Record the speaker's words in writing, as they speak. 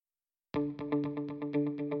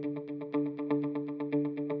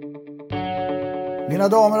Mina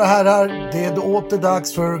damer och herrar, det är åter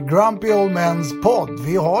dags för Grumpy Old Men's podd.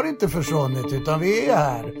 Vi har inte försvunnit utan vi är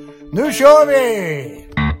här. Nu kör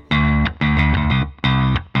vi!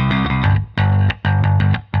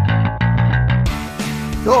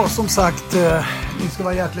 Ja, som sagt, ni ska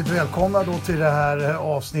vara hjärtligt välkomna då till det här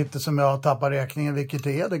avsnittet som jag tappar räkningen, vilket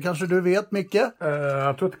det är. Det kanske du vet, Micke?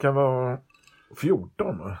 Jag tror att det kan vara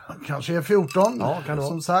 14. Kanske är 14. Ja, kan det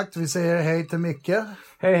vara. Som sagt, vi säger hej till Micke.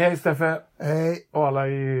 Hej Steffe. Hej. Och alla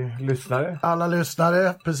lyssnare. Alla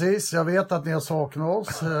lyssnare, precis. Jag vet att ni har saknat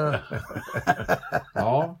oss.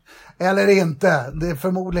 Ja. Eller inte.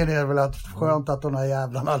 Förmodligen är det väl att skönt att de här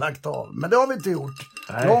jävlarna har lagt av. Men det har vi inte gjort.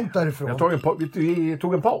 Nej. Långt därifrån. Vi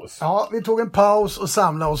tog en paus. Ja, vi tog en paus och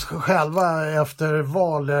samlade oss själva efter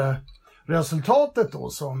valresultatet då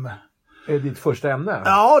som... Är det ditt första ämne?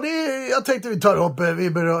 Ja, jag tänkte vi tar upp,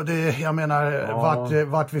 jag menar,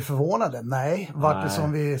 vart vi förvånade? Nej. Vart det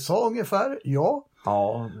som vi sa ungefär? Ja.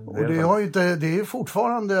 Ja. Och det har ju inte, det är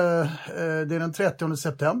fortfarande, det är den 30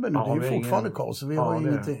 september nu, ja, det är ju fortfarande kaos, vi har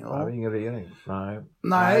ingenting. Ja. Vi har ingen regering.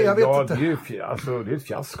 Nej, jag vet inte. Det är ett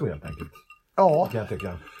fiasko helt enkelt. Ja, kan jag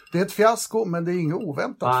tycka. Det är ett fiasko, men det är inget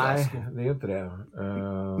oväntat fiasko. Nej, det är inte det.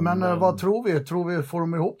 Men vad tror vi? Tror vi får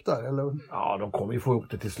de ihop där? Eller? Ja, de kommer ju få ihop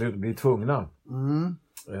det till slut, blir tvungna.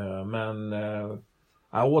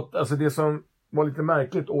 Alltså det som var lite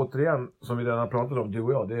märkligt återigen, som vi redan har pratat om, du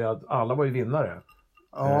och jag, det är att alla var ju vinnare.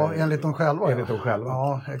 Ja, enligt dem själva. Enligt dem själva.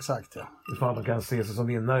 Ja, exakt. Ja. Ifall att de kan se sig som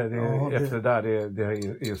vinnare, efter det där, det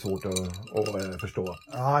är svårt att förstå.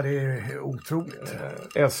 Ja, det är otroligt.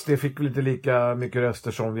 SD fick lite lika mycket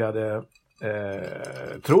röster som vi hade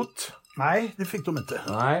trott. Nej, det fick de inte.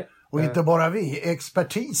 Nej. Och inte bara vi,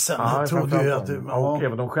 expertisen trodde ju att... Och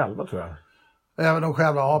även de själva, tror jag. Även de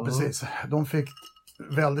själva, ja precis. De fick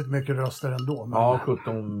väldigt mycket röster ändå. Men... Ja,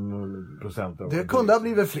 17%. Det kunde ha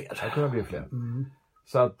blivit fler. Det kunde ha blivit fler.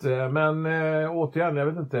 Så att, men återigen, jag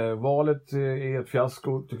vet inte, valet är ett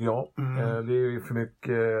fiasko tycker jag. Det är ju för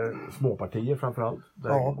mycket småpartier framförallt.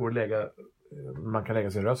 Där går man kan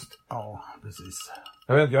lägga sin röst. Ja, precis.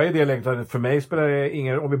 Jag är det läget, för mig spelar det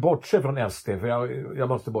ingen, om vi bortser från SD, för jag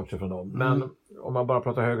måste bortse från dem. Men om man bara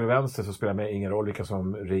pratar höger och vänster så spelar det ingen roll vilka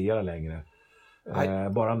som regerar längre.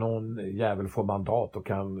 Bara någon jävel får mandat och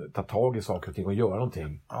kan ta tag i saker och ting och göra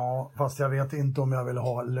någonting. Ja, fast jag vet inte om jag vill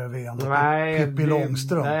ha Löfven och Pippi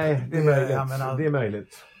Långstrump. Nej, det är möjligt. Det är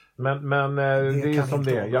möjligt. Men det är ju som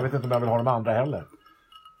det. Jag vet inte om jag vill ha de andra heller.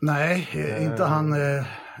 Nej, inte han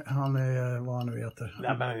är vad han nu heter.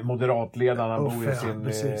 Nej, men moderatledarna bor i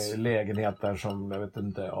sin lägenhet där som, jag vet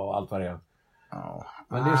inte, och allt vad det är. Ja.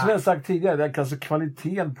 Men det är som jag sagt tidigare, det är alltså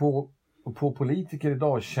kvaliteten på politiker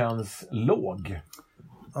idag känns låg.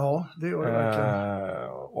 Ja, det gör det verkligen.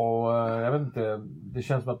 Och jag vet inte, det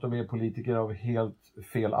känns som att de är politiker av helt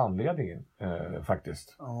fel anledning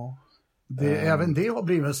faktiskt. Ja. Även det har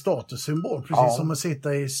blivit en statussymbol, precis som att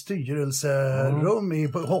sitta i styrelserum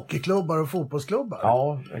i hockeyklubbar och fotbollsklubbar.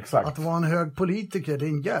 Ja, exakt. Att vara en hög politiker, det är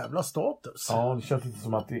en jävla status. Ja, det känns inte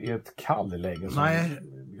som att det är ett kall läge. Nej,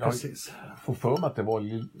 precis. Jag får för mig att det var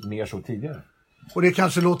mer så tidigare. Och det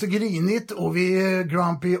kanske låter grinigt och vi är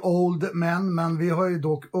grumpy old men vi har ju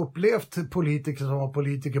dock upplevt politiker som var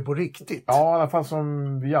politiker på riktigt. Ja, i alla fall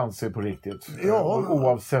som vi anser på riktigt. Ja.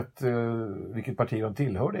 Oavsett vilket parti de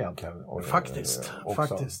tillhörde egentligen. Faktiskt.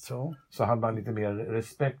 Ja. Så hade man lite mer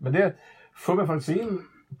respekt. Men det får mig faktiskt in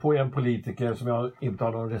på en politiker som jag inte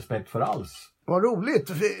har någon respekt för alls. Vad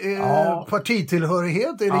roligt.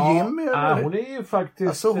 Partitillhörighet, är det Jimmy? Eller? Hon är ju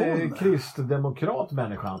faktiskt kristdemokrat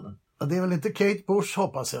människan. Det är väl inte Kate Bush,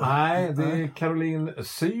 hoppas jag? Nej, det är Caroline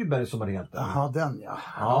Syberg som det heter. Jaha, den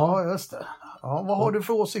ja, just det. Ja, vad har du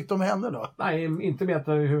för åsikt om henne då? Nej, inte med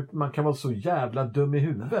hur man kan vara så jävla dum i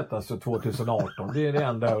huvudet alltså 2018. Det är det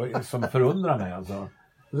enda som förundrar mig alltså.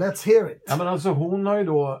 Let's hear it. Ja, men alltså hon har ju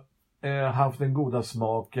då haft den goda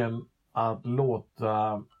smaken att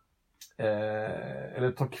låta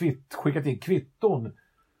eller skickat in kvitton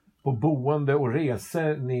på boende och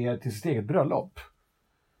resor ner till sitt eget bröllop.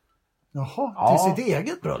 Jaha, till sitt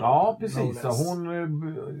eget bröllop? Ja, precis. Hon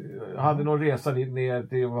hade någon resa ner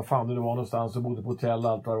till vad fan det var någonstans och bodde på hotell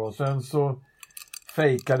och allt vad det var. Sen så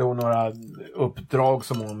fejkade hon några uppdrag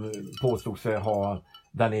som hon påstod sig ha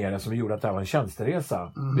där nere som gjorde att det var en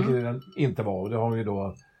tjänsteresa. Vilket den inte var. Och det har hon ju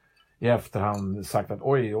då i efterhand sagt att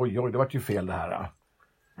oj, det var ju fel det här.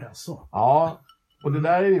 Jaså. Ja, och det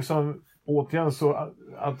där är liksom återigen så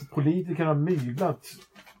att politikerna har myglat.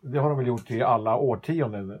 Det har de väl gjort i alla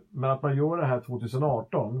årtionden. Men att man gör det här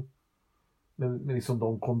 2018 med liksom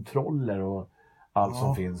de kontroller och allt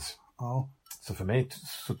som finns. Ja. Så för mig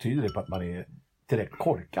så tyder det på att man är direkt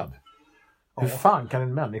korkad. Hur fan kan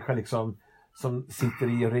en människa liksom som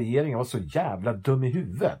sitter i regeringen var så jävla dum i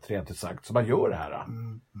huvudet, rent ut sagt, som man gör det här.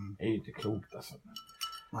 Det är ju inte klokt alltså.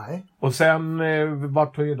 Nej. Och sen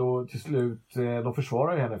vart hon ju då till slut, de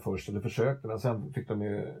försvarade ju henne först, eller försökte, men sen fick de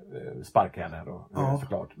ju sparka henne då,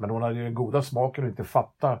 såklart. Men hon hade ju den goda smaken att inte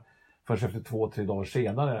fatta först efter 2-3 dagar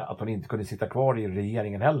senare att hon inte kunde sitta kvar i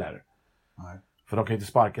regeringen heller. Nej. För de kan ju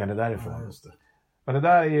inte sparka henne därifrån. Ja, just det. Men det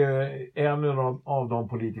där är ju en av de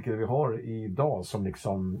politiker vi har idag som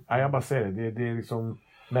liksom, jag bara säger det är liksom,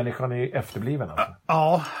 människan är efterbliven alltså.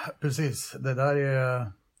 Ja, precis. Det där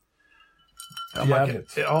är...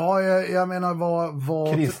 Jävligt. Jag menar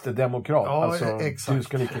vad... Kristdemokrat, alltså exakt. du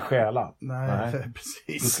ska inte stjäla. Nej,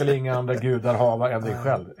 precis. Du ska inga andra gudar hava än dig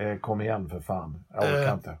själv. Kom igen för fan, jag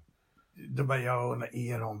orkar inte. Då bara,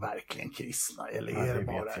 är de verkligen kristna? Eller är det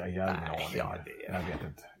bara...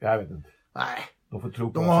 Jag vet inte. Nej.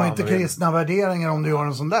 De har inte kristna värderingar om du gör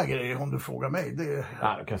en sån där grej, om du frågar mig.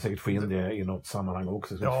 Nej, du kan säkert få in det i något sammanhang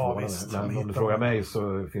också. Visst, men om du frågar mig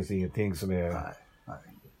så finns det ingenting som är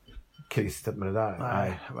kristet med det där.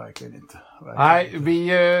 Nej, verkligen inte. Nej, vi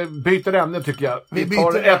byter ämne tycker jag. Vi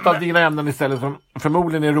tar ett av dina ämnen istället som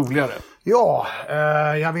förmodligen är roligare. Ja,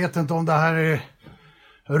 jag vet inte om det här är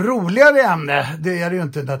roligare ämne. Det är det ju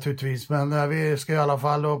inte naturligtvis, men vi ska i alla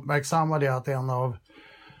fall uppmärksamma det att en av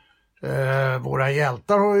våra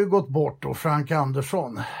hjältar har ju gått bort, och Frank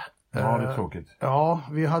Andersson. Ja, det är tråkigt. Ja,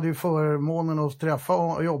 vi hade ju förmånen att träffa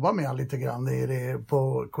och jobba med lite grann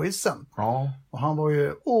på quizen. Ja. Och han var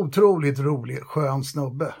ju otroligt rolig, skön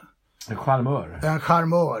snubbe. En charmör. En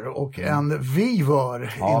charmör och en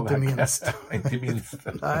vivör, inte minst. Inte minst.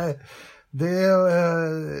 Nej,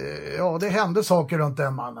 det hände saker runt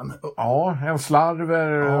den mannen. Ja, en slarver.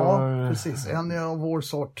 Ja, precis. En av vår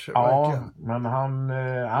sort, verkligen. Men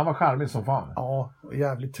han var charmig som fan. Ja,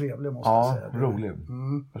 jävligt trevlig måste jag säga. Ja, rolig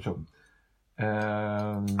person.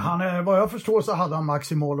 Vad jag förstår så hade han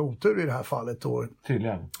maximal otur i det här fallet då.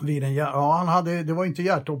 Tydligen. Det var inte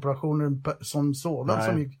hjärtoperationen som sådan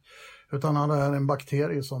som gick, utan han hade en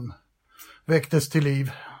bakterie som väcktes till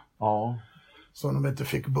liv. Ja. Som de inte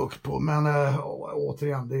fick bukt på. Men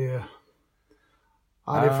återigen, det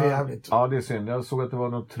är för jävligt. Ja, det är synd. Jag såg att det var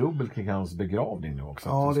något trubbel kring hans begravning nu också.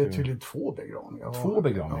 Ja, det är tydligen 2 begravningar. 2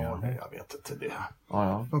 begravningar? Ja, jag vet inte det.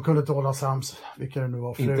 Ja. De kunde inte hålla sams, vilka det nu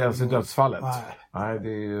var. Inte ens i dödsfallet? Nej, det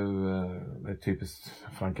är ju ett typiskt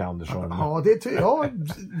Frank Andersson. Ja,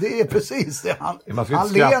 det är precis det. Han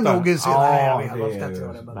ler nog i sin...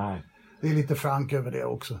 Nej. Det är lite Frank över det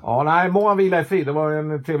också. Ja, nej, må han vila i frid. Det var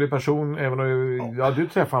en trevlig person. Även om, du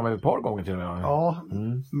träffade honom ett par gånger till och med. Ja,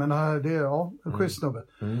 men det är en schysst snubbe.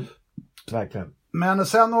 Verkligen. Men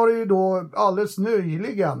sen har det ju då alldeles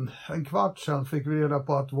nyligen, en kvart sedan, fick vi reda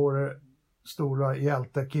på att vår stora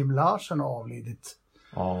hjälte Kim Larsen har avlidit.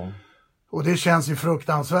 Ja. Och det känns ju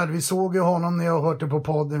fruktansvärt. Vi såg ju honom när jag hörde på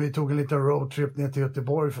podden. Vi tog en liten roadtrip ner till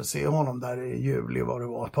Göteborg för att se honom där i juli, vad det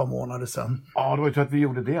var, ett par månader sedan. Ja, det var ju tur att vi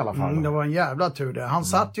gjorde det i alla fall. Det var en jävla tur det. Han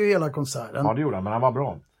satt ju hela konserten. Ja, det gjorde han, men han var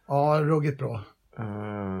bra. Ja, ruggigt bra.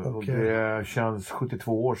 Och det känns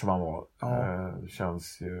 72 år som han var.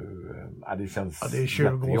 Känns ju... det känns det är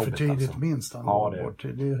 20 år för tidigt alltså. Minst. Han det. Bort.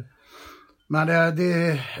 Men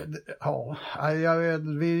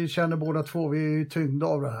vi känner båda två, vi är ju tyngda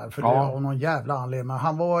av det här. För det har någon jävla anledning. Men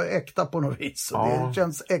han var äkta på något vis. Och det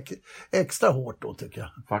känns extra hårt då, tycker jag.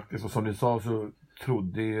 Faktiskt, och som du sa så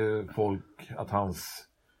trodde ju folk att hans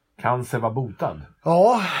cancer var botad.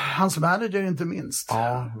 Ja, hans manager inte minst.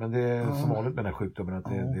 Ja, men det är som vanligt med den här sjukdomen. Att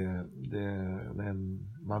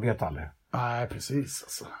man vet aldrig. Nej, precis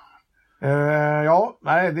alltså.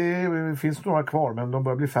 Det finns några kvar, men de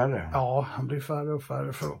börjar bli färre. Ja, de blir färre och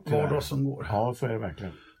färre för var dag som går. Ja, så är det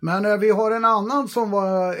verkligen. Men vi har en annan som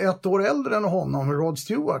var 1 år äldre än honom, Rod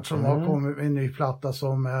Stewart, som har kommit med en ny platta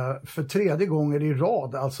som för 3:e gången i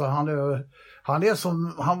rad. Alltså han är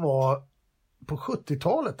som han var på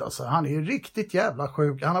 70-talet. Alltså. Han är riktigt jävla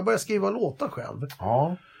sjuk. Han har börjat skriva låtar själv.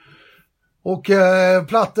 Ja. Och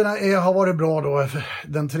plattorna har varit bra då,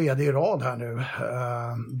 den 3:e i rad här nu.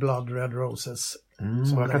 Blood Red Roses.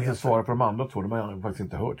 Jag kan inte svara på de andra 2, de har jag faktiskt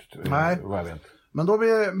inte hört. Nej. Vad jag vet.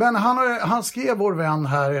 Men han skrev vår vän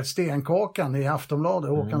här, Stenkakan i Aftonbladet,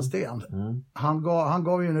 Håkan Sten. Han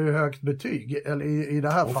gav ju nu högt betyg eller i det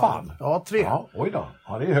här fallet. Fan. Ja, 3. Ja, oj då.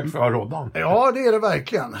 Ja, det är högt för Roddan. Ja, det är det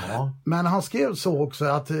verkligen. Ja. Men han skrev så också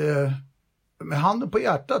att med handen på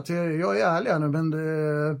hjärtat, jag är ärlig nu, men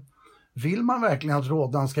vill man verkligen att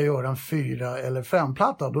Roddan ska göra en 4 eller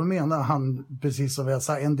 5-platta, då menar han, precis som jag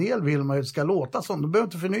sa, en del vill man ju ska låta som, de behöver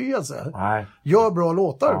inte förnya sig. Nej. Gör bra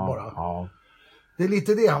låtar bara. Ja. Det är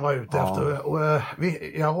lite det han var ute efter. Och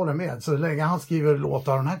jag håller med. Så länge han skriver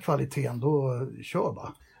låtar av den här kvaliteten, då kör bara.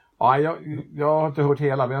 Ja, jag har inte hört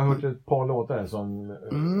hela, men jag har hört ett par låtar som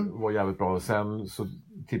var jävligt bra. Och sen så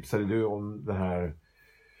tipsade du om det här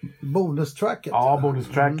bonustracket. Ja,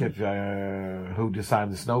 bonustracket. Who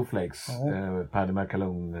Designed the Snowflakes. Paddy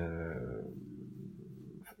McAloon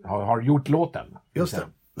har gjort låten. Just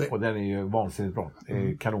det. Och den är ju vansinnigt bra.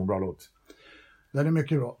 Kanonbra låt. Den är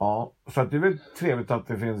mycket bra. Ja, så att det är väl trevligt att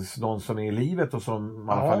det finns någon som är i livet och som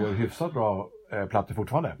i alla fall gör hyfsat bra plattor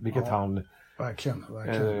fortfarande. Vilket han verkligen.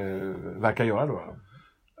 Verkar göra då.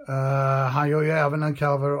 Han gör ju även en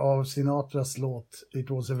cover av Sinatras låt It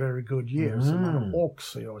was a very good year som han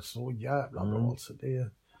också gör så jävla bra. Alltså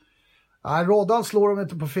nej, Roddan slår dem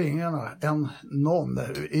inte på fingrarna än någon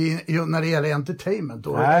när det gäller entertainment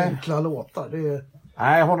och enkla låtar.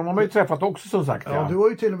 Nej, honom har man ju träffat också som sagt. Ja, du har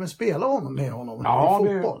ju till och med spelat honom med honom i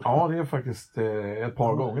fotboll. Det är faktiskt ett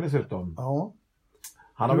par gånger dessutom. Ja.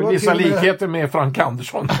 Han har väl vissa likheter med Frank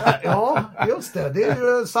Andersson. Ja, just det. Det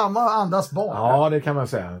är ju samma andas barn. Ja, det kan man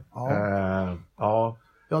säga. Ja,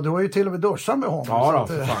 du har ju till och med duschat med honom. Ja, då,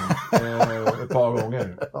 för fan. Ett par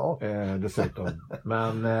gånger dessutom.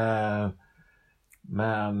 Men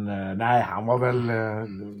nej, han var väl...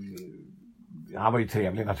 Han var ju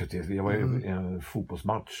trevlig naturligtvis. Det var ju en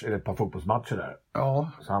fotbollsmatch, eller ett par fotbollsmatcher där.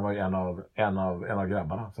 Ja. Så han var ju en av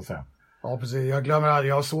grabbarna, så att säga. Ja, precis.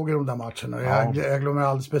 Jag såg ju de där matcherna. Jag glömmer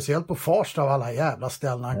aldrig, speciellt på Farsta av alla jävla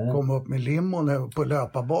ställen. Han kom upp med limon på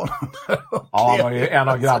löparbanan. Ja, han var ju en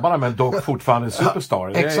av grabbarna, men dock fortfarande en superstar.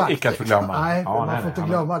 Det är icke att förglömma. Nej, man får inte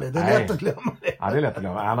glömma det. Det är lätt att glömma det. Ja, det är lätt att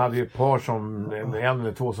glömma. Han hade ju ett par en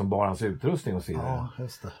eller två som bar hans utrustning och så vidare. Ja,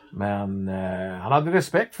 just det. Men han hade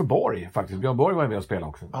respekt för Borg faktiskt. Björn Borg var med och spelade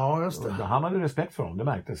också. Ja, just det. Han hade respekt för honom, det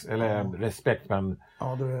märktes. Eller respekt, men...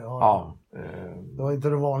 Ja, det var inte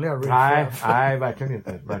det vanliga. Nej, verkligen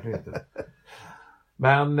inte.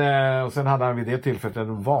 Men och sen hade han vid det tillfället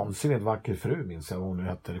en vansinnigt vacker fru, minns jag vad hon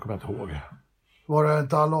hette. Det kommer jag inte ihåg. Var det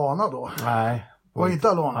inte Alana då? Nej. Var inte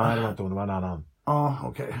Alana? Nej, det var inte hon. Det var en annan. Ja,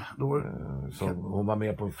 okej. Hon var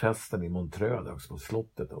med på festen i Montreux också, på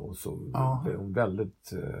slottet. Och så en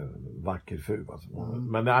väldigt vacker fru. Alltså.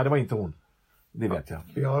 Men nej, det var inte hon. Det vet jag.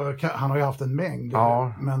 Han har ju haft en mängd,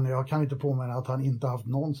 men jag kan inte påminna att han inte haft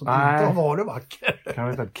någon som inte har varit vacker. Kan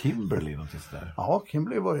det inte ha Kimberly någonting sådär? Ja,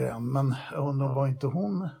 Kimberly var ju en, men var inte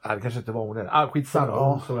hon... Nej, det kanske inte var hon det. Skitsamma,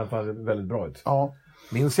 hon såg i alla fall väldigt bra ut. Ja.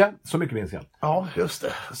 Minns jag? Så mycket minns jag. Ja, just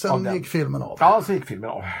det. Sen gick filmen av. Ja, så gick filmen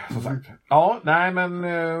av, som sagt. Ja, nej men...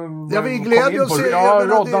 vi glädjer oss... Ja,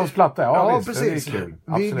 Roddans platta. Ja, visst, precis. Det är kul.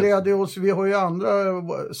 Vi glädjer oss. Vi har ju andra...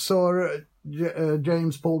 Sir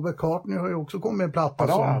James Paul McCartney har ju också kommit med en platta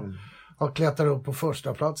som har klättrat upp på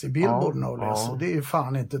första plats i Billboard och det är ju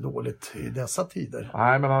fan inte dåligt i dessa tider.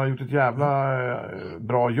 Nej, men han har gjort ett jävla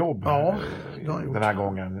bra jobb den här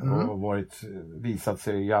gången och visat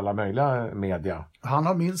sig i alla möjliga media. Han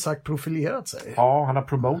har minst sagt profilerat sig. Ja, han har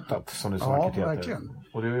promotat, som det så vackert heter. Verkligen.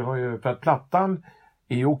 Och det har ju, för att plattan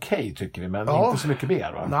är okej, tycker vi, men inte så mycket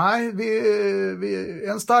mer, va? Nej, vi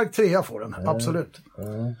en stark trea får den, absolut.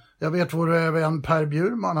 Jag vet vår vän Per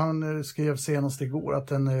Bjurman, han skrev senast igår att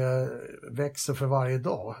den växer för varje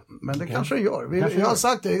dag. Men det kanske den gör. Jag har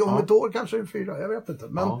sagt det, om ett år kanske det är 4, jag vet inte.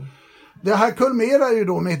 Men det här kulminerar ju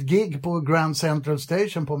då med ett gig på Grand Central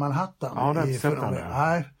Station på Manhattan. Ja, det har inte sett den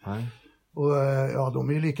där. Nej. Och de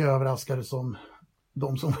är ju lika överraskade som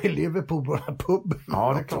de som vill Liverpool på den här puben.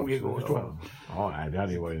 Ja, det tog igår. Ja, det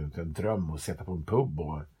hade ju varit en dröm att sätta på en pub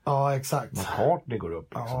och... Ja, exakt. McCartney går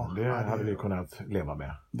upp. Liksom. Det hade vi kunnat leva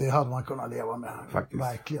med. Det hade man kunnat leva med. Faktiskt.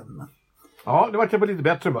 Verkligen. Ja, det var kanske lite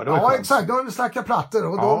bättre. Ja, exakt. Då har vi snackat plattor.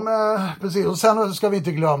 Och precis. Och sen ska vi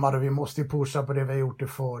inte glömma det. Vi måste ju pusha på det vi har gjort det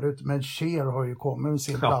förut. Men Cher har ju kommit med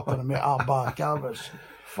sin platta med ABBA-covers.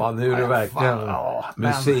 Fan, nu är det verkligen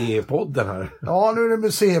museipodden här. Ja, nu är det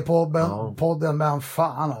museipodden, men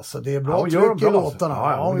fan alltså. Det är bra tryck i låtarna.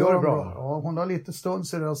 Ja, hon gör det bra. Ja, hon har lite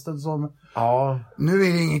stuns i rösten som... Ja. Nu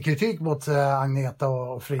är det ingen kritik mot Agneta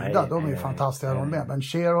och Frida. De är ju fantastiska de med. Men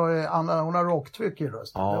Cher hon har rocktryck i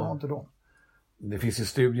rösten. Det har inte de. Det finns ju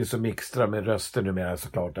studier som mixtrar med röster numera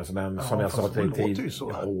såklart. Alltså, men som jag sa till tid.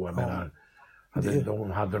 Jag menar...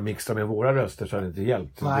 Hade de mixat med våra röster så hade det inte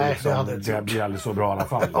hjälpt. Nej, det blir aldrig så bra i alla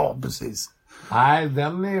fall. Ja, precis. Nej,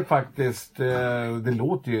 den är faktiskt... det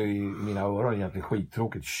låter ju i mina öron egentligen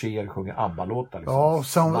skittråkigt. Cher sjunger ABBA-låtar. Liksom.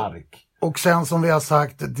 Och sen som vi har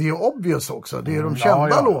sagt, The Obvious också. Det är de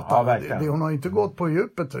kända låtarna. Hon har inte gått på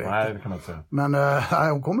djupet riktigt. Nej, det kan man inte säga. Men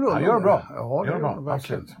hon kommer undan. Ja, gör det bra. Ja, gör det bra.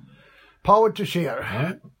 Absolut. Power to Cher.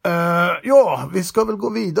 Vi ska väl gå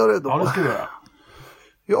vidare då. Ja, det ska vi göra.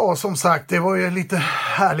 Ja, som sagt, det var ju lite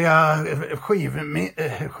härliga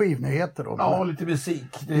skivnyheter då. Ja, lite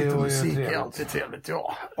musik. Lite musik är alltid trevligt,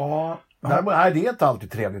 Nej, det är inte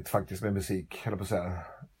alltid trevligt faktiskt med musik, eller på att säga.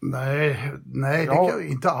 Nej, det kan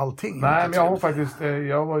inte allting. Nej, men jag har faktiskt,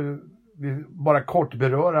 bara kort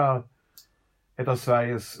beröra ett av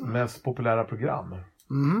Sveriges mest populära program.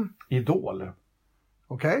 Idol.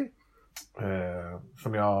 Okej.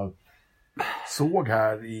 Som jag såg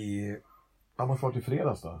här jag måste vara till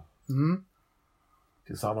fredags då.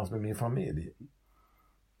 Tillsammans med min familj.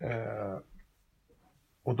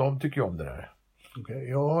 Och de tycker ju om det där. Okay.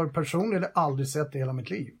 Jag har personligen aldrig sett det hela mitt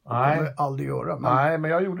liv. Nej. Det kommer jag aldrig göra. Nej,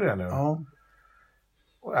 men jag gjorde det nu. Ja.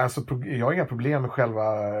 Alltså, jag har inga problem med själva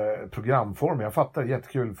programformen. Jag fattar,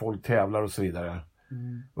 jättekul, folk tävlar och så vidare.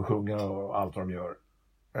 Och sjunger och allt vad de gör.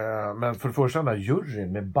 Men för det första den där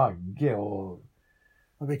juryn med Bagge och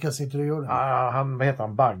vilka sitter och gör det? Vad heter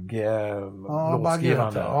han? Bagge,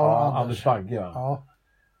 låtskrivande. Anders Bagge. Ja.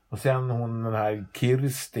 Och sen hon, den här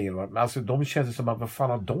Kirsti. Men alltså de känns som att, vad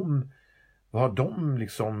har de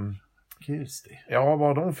liksom... Kirsti? Ja, vad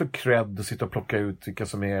har de för cred att sitta och plocka ut vilka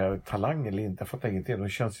som är talang eller inte? Jag fattar ingenting. De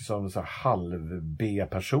känns ju som så här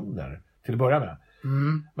halv-B-personer till att börja med.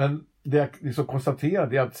 Men det jag liksom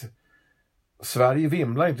konstaterade är att Sverige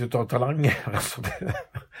vimlar inte utav talanger. Alltså det...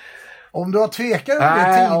 Om du har tvekat över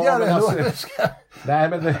det tidigare. Nej,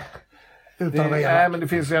 men det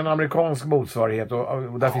finns ju en amerikansk motsvarighet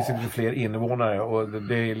och där finns inte fler invånare och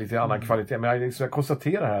det är lite annan kvalitet. Men jag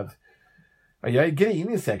konstaterar här att jag är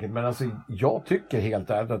grinig säkert, men alltså jag tycker helt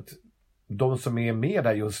ärligt att de som är med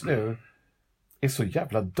där just nu är så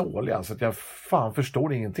jävla dåliga så att jag fan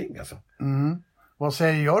förstår ingenting alltså. Vad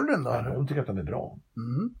säger Jörgen då? De tycker att de är bra.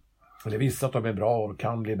 Eller vissa att de är bra och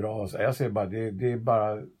kan bli bra. Så jag säger bara, det är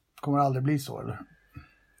bara... Kommer aldrig bli så eller?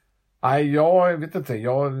 Nej, jag vet inte.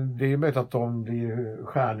 Det är möjligt att de blir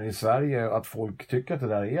stjärnor i Sverige, att folk tycker att det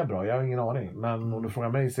där är bra. Jag har ingen aning. Men om du frågar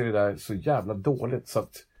mig så är det där så jävla dåligt så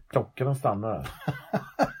att klockorna stannar.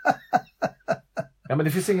 Ja, men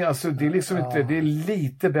det finns inga, alltså det är liksom inte, det är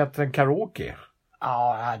lite bättre än karaoke.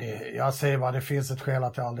 Ja, jag säger bara, det finns ett skäl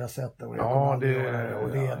att jag aldrig har sett det. Och det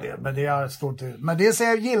är det. Men det är stort. Men det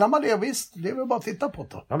säger, gillar man det, visst, det är väl bara att titta på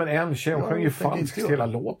det. Ja, men en tjej sjöng ju falskt hela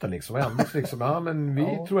låten liksom. Och ändå liksom, ja men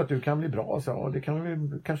vi tror att du kan bli bra. Så, ja, det kan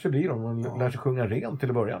vi kanske bli om man lär sig sjunga rent till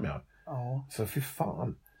att börja med. Ja. Så fy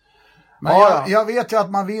fan. Men jag vet ju att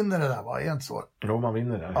man vinner det där, va? Är inte så? Jo, man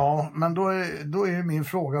vinner det. Ja, men då är min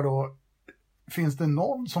fråga då, finns det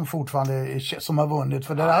någon som fortfarande som har vunnit?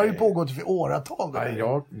 För det här har ju pågått för åratal. Nej,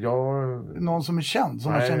 någon som är känd,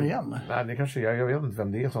 som man känner igen? Nej, det kanske jag vet inte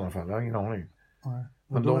vem det är i sådana fall. Jag har ingen aning. Nej.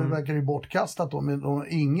 Men då verkar det ju bortkastat då.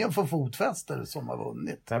 Ingen får fotfäster som har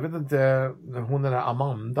vunnit. Jag vet inte, hon är där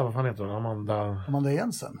Amanda, vad fan heter hon? Amanda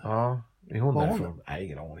Jensen? Ja, är hon därifrån? Nej,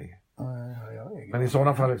 ingen aning. Nej, men i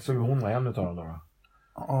sådana fall så är hon en utav dem då.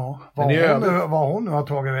 Ja, vad hon nu har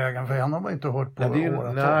tagit vägen, för henne har man inte hört på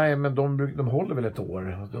året. Nej, men de håller väl ett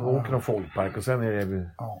år. De åker någon folkpark och sen är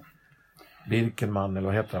det Birkenman, eller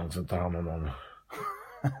vad heter han som tar hand om någon?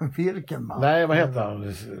 Birkenman? Nej, vad heter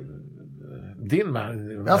han? Din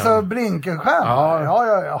man? Alltså Brinkenstjärn?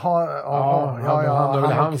 Ja. Han är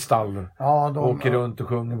väl hans stall. Ja, åker runt och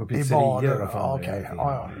sjunger på pizzerior och fan.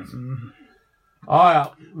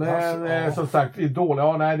 Men som sagt, Idol, det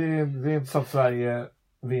är inte så att Sverige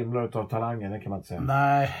vimlar utav talangen, det kan man inte säga.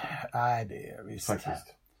 Nej, det är visst.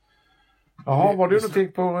 Faktiskt. Jaha, var du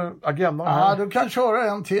någonting på agendan? Ja, du kan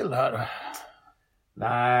köra en till här.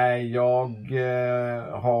 Nej, jag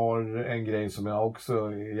har en grej som jag också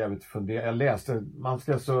är jävligt funderar. Jag läste,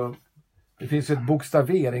 det finns ett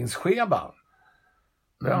bokstaveringsschema.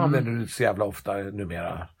 Det använder du så jävla ofta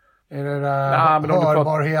numera. Är det där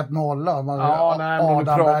hörbarhet nolla? Adam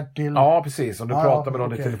Bertil. Ja, precis. Om du pratar med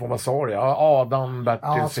någon i telefon, vad sa du? Adam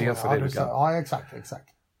Bertil Cesar. Ja, exakt.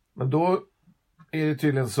 Men då är det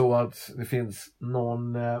tydligen så att det finns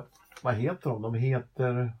någon, vad heter de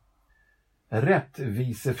heter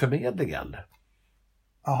Rättviseförmedlingen.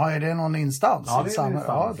 Jaha, är det någon instans? Ja, det är en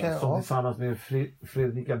instans som tillsammans med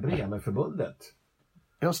Fredrika Bremer-förbundet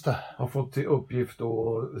just det. Har fått till uppgift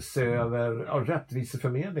att se över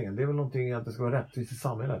rättviseförmedlingen. Det är väl någonting att det ska vara rättvis i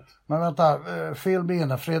samhället. Men vänta, fel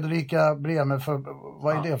bena, Fredrika Bremer,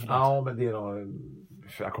 vad är det för något? Ja, men det är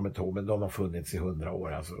jag kommer inte ihåg, men de har funnits i 100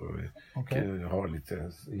 år. Alltså, har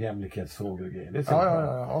lite jämlikhetsfrågor och grejer. Det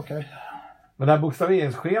är okej. Men det här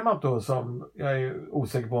bokstaveringsschemat då, som jag är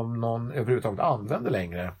osäker på om någon överhuvudtaget använder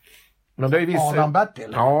längre. Men det är vissa... Adam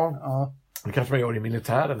Bertil? Ja. Det kanske man gör i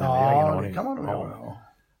militären. Det kan man nog göra.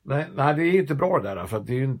 Nej, det är ju inte bra det där, för att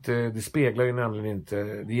det speglar ju nämligen inte,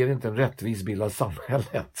 det ger inte en rättvis bild av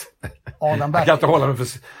samhället. Adam Bertil. Jag kan inte hålla mig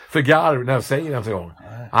för garv när jag säger det en gång.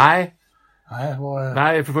 Nej.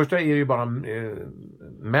 Nej, för första är det ju bara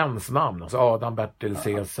mäns namn. Alltså Adam, Bertil,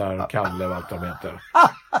 Cesar, Kalle och allt de heter.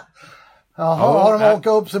 Jaha, har de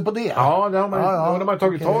åkat upp sig på det? Ja, det har man, de har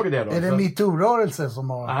tagit tag i det då. Är det MeToo-rörelse som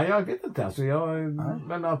har... Nej, jag vet inte. Alltså,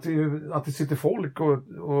 men att det sitter folk och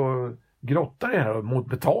grottar i det här mot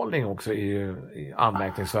betalning också är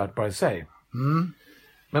anmärkningsvärt bara i sig.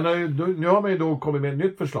 Men nu har man ju då kommit med ett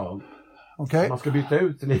nytt förslag. Okay. Man ska byta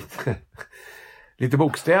ut lite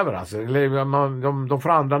bokstäver alltså. De får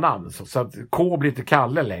andra namn. Så att K blir inte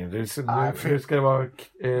Kalle längre. Nu ska det vara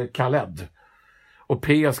Khaled. Och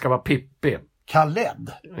P ska vara Pippi.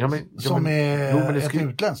 Khaled? Som är ett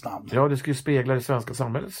utländskt namn. Ja, det ska ju spegla det svenska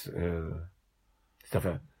samhällets...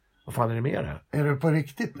 Stefan, vad fan är det med det? Är du på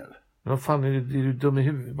riktigt nu? Vad fan är du dum i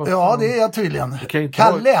huvudet? Ja, det är jag tydligen.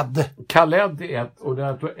 Khaled. Khaled är ett, och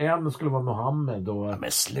en skulle vara Mohammed. Och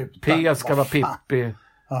men sluta. P ska vara Pippi.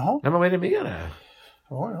 Jaha. Nej, men vad är det med det?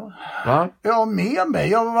 Ja. Va? Ja, med mig.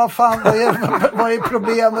 Ja, men vad fan, vad är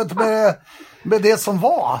problemet med det som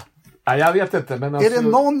var? Nej, jag vet inte. Men alltså... Är det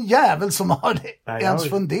någon jävel som har ens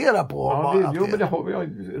funderat på? Ja, men det har vi.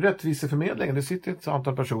 Rättviseförmedlingen. Det sitter ett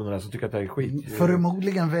antal personer där som tycker att det är skit.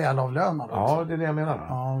 Förmodligen välavlönade. Ja, det är det jag menar.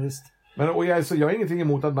 Ja, visst. Men, och jag har ingenting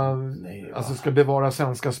emot att man ska bevara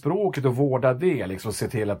svenska språket och vårda det. Liksom, se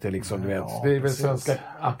till att det liksom, det är väl Svenska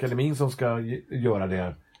Akademin som ska göra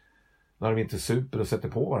det. När de inte super och sätter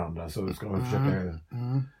på varandra så ska de försöka...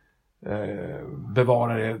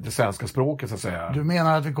 bevara det svenska språket så att säga. Du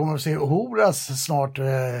menar att vi kommer att se Horas snart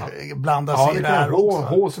blanda sig i det här också?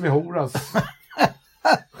 H som är Horas.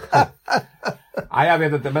 Nej, jag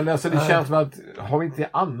vet inte, men alltså, det känns som att har vi inte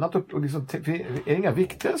annat och liksom, är det inga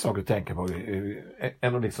viktigare saker att tänka på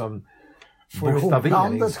än att liksom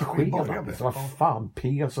bokstaveringsschema. Vad fan,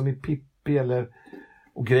 P som är Pippi eller...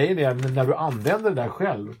 Och grejen är, när du använder det där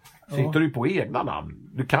själv så hittar du på egna namn.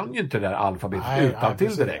 Du kan ju inte det där alfabetet utan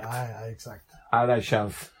till direkt. Nej, exakt. Det där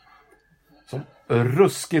känns som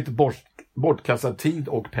ruskigt bortkastad tid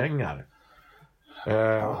och pengar.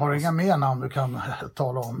 Har du inga mer namn du kan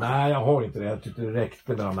tala om? Nej, jag har inte det. Jag tyckte det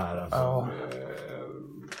räckte med de här. Alltså.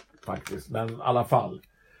 Faktiskt, men i alla fall.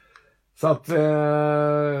 Så att,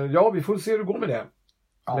 vi får se hur det går med det.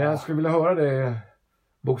 Ja. Men jag skulle vilja höra det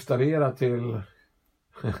bokstavera till...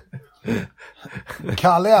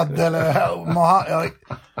 Khaled eller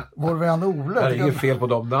vår vän Ole. Det är inget fel på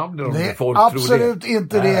de namnen. Det är absolut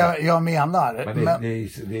inte det jag menar. Men det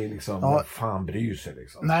är liksom, vad fan bryr sig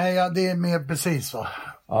liksom. Nej, det är mer precis så.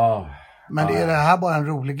 Men är det här bara en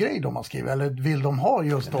rolig grej de har skrivit? Eller vill de ha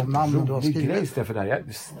just de namnen du har skrivit? Rolig grej, för det här.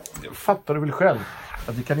 Jag fattar du väl själv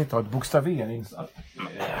att vi kan inte ha ett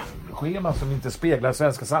bokstaveringsschema som inte speglar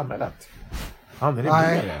svenska samhället.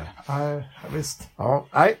 Nej, visst. Ja,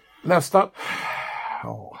 nej, nästa.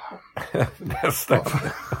 Ja. Nästa.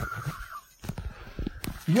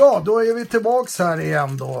 Ja, då är vi tillbaks här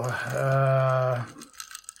igen då.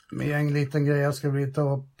 Med en liten grej jag skulle vilja ta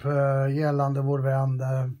upp gällande vår vän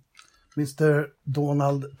Mr.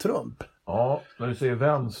 Donald Trump. Ja, när du säger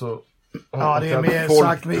vän så... Ja, det är mer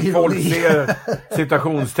sagt med ironi. Folk ser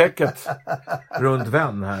citationstecket runt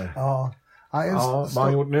vän här. Ja. Vad har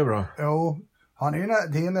han gjort nu då? Jo,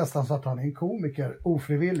 det är nästan så att han är en komiker,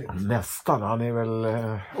 ofrivilligt. Nästan, han är väl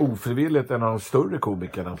ofrivilligt en av de större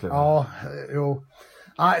komikerna. Ja, jo.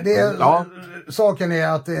 Nej, saken är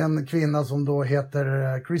att det är en kvinna som då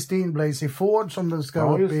heter Christine Blasey Ford som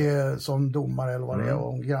ska upp som domare eller vad det är,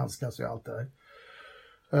 och hon granskas ju allt det där.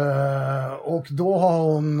 Och då har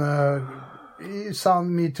hon i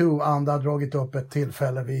sann MeToo-anda dragit upp ett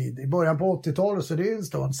tillfälle i början på 80-talet, så det är en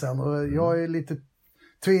stund sedan, och jag är lite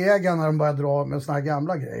tveegad när de börjar dra med såna här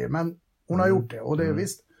gamla grejer, men hon har gjort det, och det är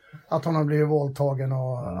visst att hon har blivit våldtagen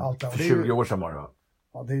och allt det. För 20 år sedan var det, va?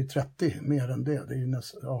 Ja, det är ju 30 mer än det. Det är ju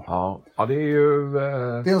nästan, ja, det är ju...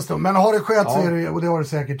 Det är en stund. Men har det skett så är det, och det har det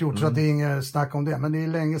säkert gjort, så att det är inget snack om det. Men det är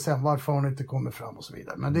länge sedan, varför har hon inte kommit fram och så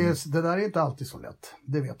vidare. Men det där är inte alltid så lätt.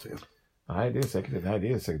 Det vet vi ju. Nej, det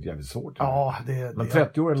är säkert jävligt svårt. Ja, men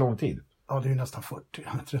 30 år är en lång tid. Ja, det är ju nästan 40.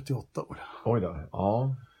 Han är 38 år. Oj då.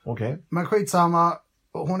 Ja, okej. Men skitsamma.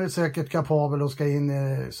 Hon är säkert kapabel och ska in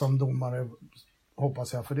som domare,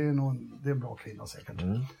 hoppas jag. För det är en bra kvinna säkert.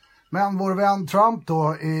 Men vår vän Trump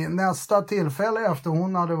då, i nästa tillfälle efter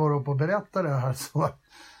hon hade varit uppe och berättat det här, så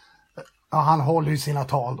han håller ju sina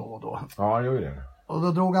tal då och då. Ja, han gör ju det. Och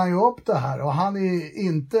då drog han ju upp det här, och han är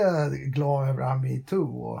inte glad över han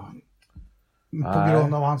MeToo på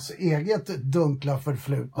grund av hans eget dunkla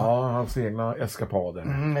förflutna. Ja, hans egna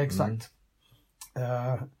eskapader. Exakt.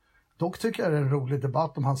 Dock tycker jag det är en rolig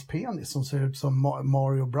debatt om hans penis som ser ut som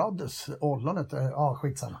Mario Brothers ollonet. Ja,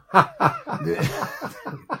 skitsamma.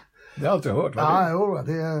 Det har jag alltid hört. Ja, jo,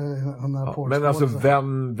 det är den här men alltså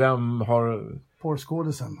vem har...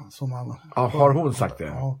 Porrskådisen som han... Ja, har hon sagt det?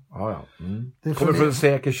 Ja. Det kommer från en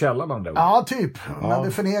säker källa man då? Ja, typ. Men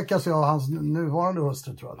det förnekas ju av hans nuvarande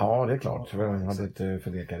hustru, tror jag. Ja, det är klart. Han hade inte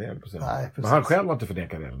förnekat det. Nej, men han själv har inte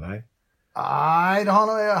förnekat det, nej? Nej,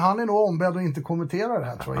 han är nog ombedd att inte kommentera det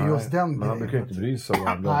här, tror jag. Just den men han brukar inte bry sig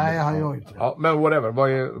om det. Nej, han gör inte det. Ja, men whatever.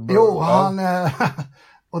 Jo, han...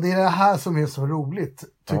 och det är det här som är så roligt,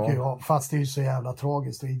 tycker jag. Fast det är ju så jävla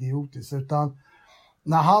tragiskt och idiotiskt. Utan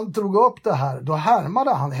när han drog upp det här, då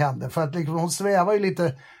härmade han henne. För att liksom, hon svävar ju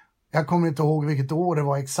lite... Jag kommer inte ihåg vilket år det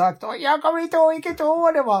var exakt. Och jag kommer inte ihåg vilket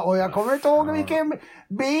år det var. Och jag kommer inte ihåg vilken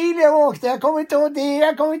bil jag åkte. Jag kommer inte ihåg det.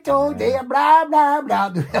 Jag kommer inte ihåg det. Bla, bla, bla.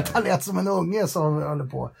 Du vet, han lät som en unge som höll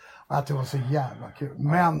på. Att det var så jävla kul.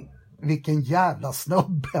 Men vilken jävla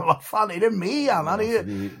snubbe. Vad fan är det med han? Han är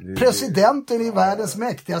ju presidenten i världens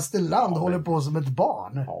mäktigaste land. Håller på som ett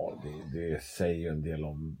barn. Ja, det säger ju en del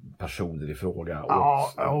om personer i fråga.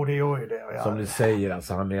 Ja, det gör ju det. Ja. Som ni säger,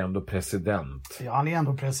 alltså, han är ändå president. Ja, han är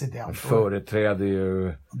ändå president. Han företräder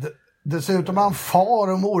ju... Dessutom är han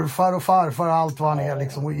far och morfar och farfar och allt vad han är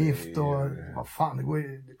liksom. Och gift och... Vad fan, det går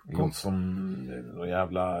ju... Något som någon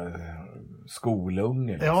jävla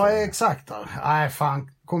skolunge. Liksom. Ja, exakt. Nej,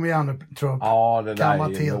 fan. Kom igen nu, Trump. Ja, det där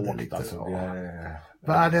är lågt, lite. Alltså,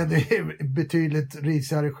 Världen är betydligt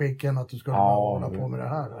risigare skick än att du ska hålla på med det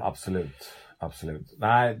här. Absolut.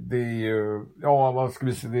 Nej, det är ju... Ja, vad ska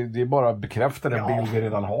vi säga? Det är bara bekräfta den bild vi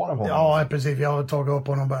redan har av honom. Ja, precis. Jag har tagit upp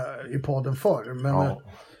honom i podden förr. Men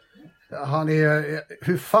han är...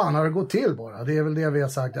 Hur fan har det gått till bara? Det är väl det vi har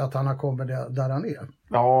sagt, att han har kommit där han är.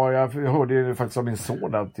 Ja, jag hörde ju faktiskt av min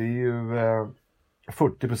son att det är ju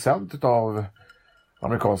 40% av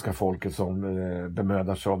amerikanska folket som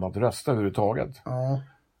bemödar sig om att rösta överhuvudtaget. Ja.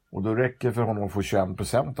 Och då räcker för honom att få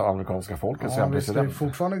 21% av amerikanska folket som president. Ja, vi ska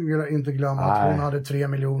fortfarande inte glömma att hon hade 3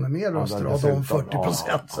 miljoner mer röster av de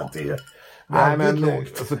 40%. Så att det är väldigt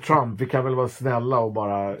lågt. Alltså Trump, vi kan väl vara snälla och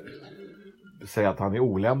bara säga att han är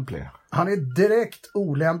olämplig. Han är direkt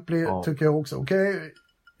olämplig, tycker jag också. Okej,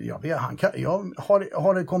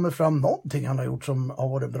 har det kommit fram någonting han har gjort som har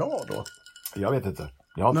varit bra då? Jag vet inte.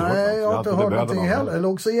 Jag har inte hört någonting heller. Eller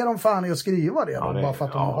också är de fan i att skriva det, bara för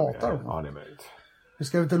att de hatar honom. Ja, det är möjligt. Vi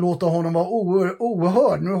ska inte låta honom vara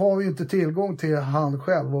oerhörd. Nu har vi inte tillgång till han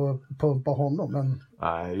själv och pumpa honom. Men...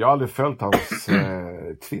 Nej, jag har aldrig följt hans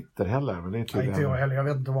Twitter heller. Men det är tydligen... inte jag heller. Jag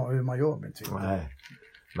vet inte hur man gör med Twitter. Nej,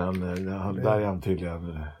 men där är han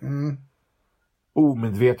tydligen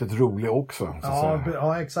omedvetet rolig också. Så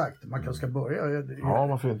ja, exakt. Man kanske ska börja. Ja,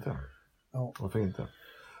 varför inte? Ja. Varför inte?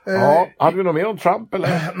 Hade vi något mer om Trump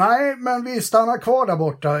eller? Nej, men vi stannar kvar där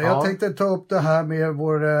borta. Jag tänkte ta upp det här med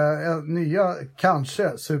vår nya,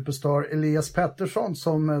 kanske, superstar Elias Pettersson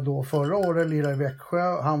som då förra året lirade i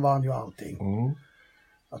Växjö. Han vann ju allting.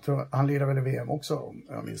 Jag tror han lirade väl i VM också, om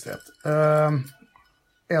jag minns rätt.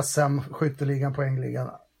 SM, skytteligan, poängligan,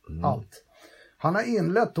 allt. Han har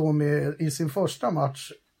inlett då med, i sin första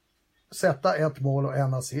match, sätta 1 mål och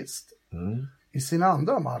 1 assist. I sin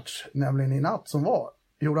andra match, nämligen i natt som var,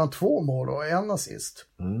 gjorde han 2 mål och 1 assist.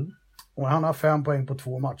 Och han har 5 poäng på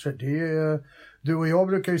 2 matcher. Du och jag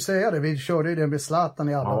brukar ju säga det. Vi körde ju det med Zlatan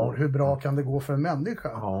i alla år. Hur bra kan det gå för en människa?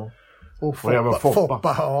 Ja. Och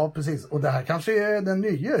Foppa. Ja, precis. Och det här kanske är den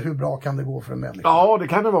nya. Hur bra kan det gå för en människa? Ja, det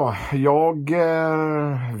kan det vara. Jag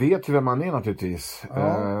vet ju vem man är naturligtvis.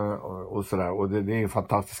 Och sådär. Och det är en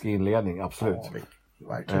fantastisk inledning, absolut. Ja,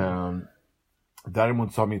 verkligen.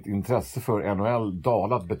 Däremot så har mitt intresse för NHL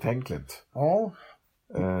dalat betänkligt. Ja.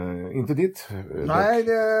 Inte ditt? Nej,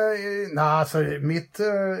 alltså, mitt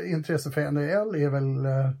intresse för NHL är väl...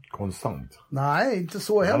 konstant? Nej, inte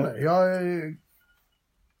så heller.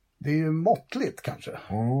 Det är ju måttligt kanske.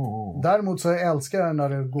 Däremot så älskar jag när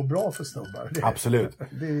det går bra för snubbar. Absolut.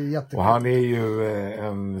 Det är jättekul. Och han är ju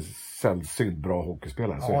en sällsynt bra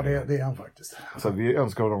hockeyspelare. Ja, det är han faktiskt. Så vi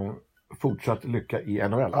önskar honom fortsatt lycka i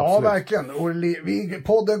NHL. Ja, absolut. verkligen. Och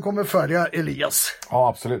podden kommer följa Elias. Ja,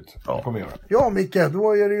 absolut. Det kommer göra. Ja, Micke,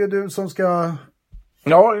 då är det ju du som ska...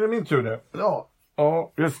 Ja, är det min tur det? Ja.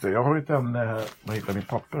 Ja, just det. Jag har ett ämne här. Jag hittar mitt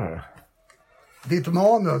papper här. Ditt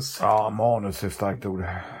manus. Ja, manus är ett starkt ord.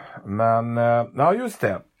 Men, ja just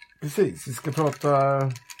det. Precis, vi ska prata...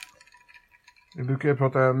 Vi brukar ju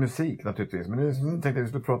prata musik naturligtvis. Men nu tänkte jag att vi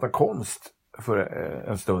skulle prata konst för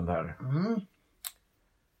en stund här.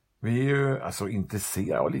 Vi är ju alltså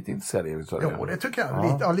intresserade, lite intresserade. Jo, det tycker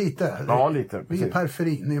jag. Lite. Ja, lite. Vi är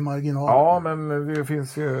periferin i marginalen. Ja, men det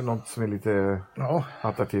finns ju något som är lite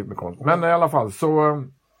attraktivt med konst. Men i alla fall så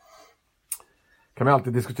kan man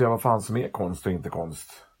alltid diskutera vad fan som är konst och inte konst.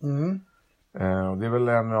 Och det är väl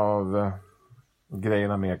en av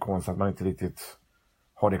grejerna med konst att man inte riktigt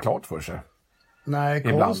har det klart för sig. Nej,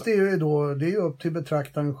 Ibland. konst är ju då, det är ju upp till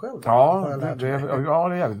betraktaren själv. Ja, det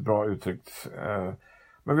är jävligt bra uttryckt.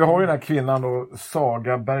 Men vi har ju den här kvinnan då,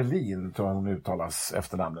 Saga Berlin, tror jag hon uttalas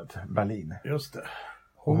efternamnet. Berlin. Just det.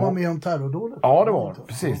 Hon var med om terrordådet. Ja, det var hon.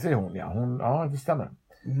 Precis, det är hon. Ja, det stämmer.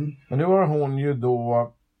 Men nu har hon ju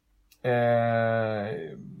då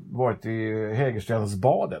varit i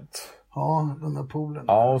Hägerstensbadet. Ja, den där poolen.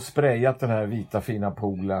 Ja, och sprayat den här vita fina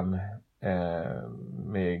poolen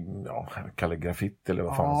med, kallar graffiti eller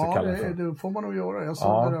vad fan man ska kalla det för. Ja, det får man nog göra. Jag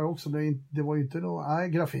såg det där också. Det var ju inte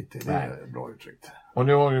graffiti, det är bra uttryckt. Och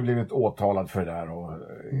nu har hon ju blivit åtalad för det där och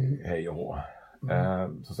hej och hå.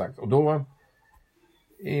 Som sagt, och då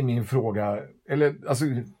är min fråga, eller alltså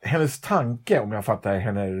hennes tanke, om jag fattar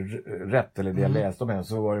henne rätt eller det jag läste om henne,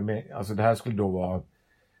 så var det med, alltså det här skulle då vara,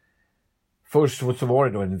 först så var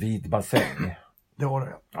det då en vit bassäng. Det var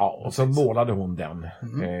det. Ja, och så målade hon den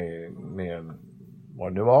med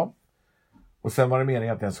vad det nu var. Och sen var det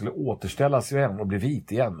meningen att den skulle återställas igen och bli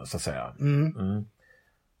vit igen, så att säga.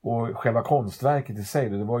 Och själva konstverket i sig,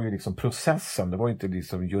 det var ju liksom processen. Det var inte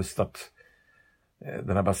liksom just att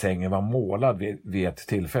den här bassängen var målad vid ett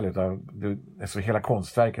tillfälle, utan alltså hela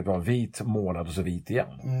konstverket var vit, målad och så vit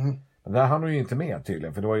igen. Men det här hann hon ju inte med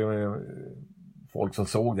tydligen, för det var ju folk som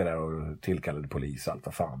såg det där och tillkallade polis, allt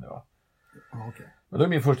vad fan det var. Okay. Men då är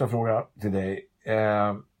min första fråga till dig,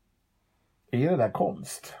 är det där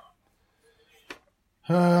konst?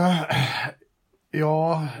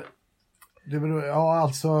 Ja, det beror,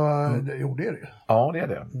 jo det är det ju. Ja, det är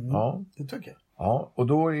det. Ja. Det tycker jag. Ja, och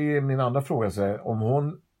då är min andra fråga så här, om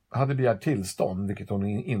hon hade begärt tillstånd, vilket hon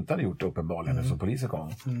inte hade gjort uppenbarligen eftersom polisen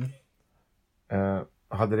kom.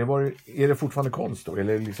 Hade det varit, är det fortfarande konst då?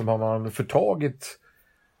 Eller liksom har man förtagit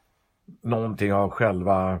någonting av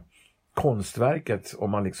själva konstverket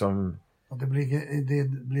om man liksom... Det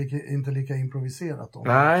blir inte lika improviserat då?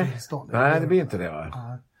 Nej, det blir inte det,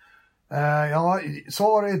 va? Ja,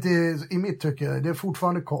 svaret är, i mitt tycke, det är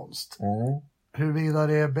fortfarande konst. Huruvida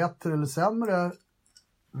det är bättre eller sämre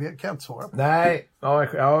kan jag inte svara på. Nej.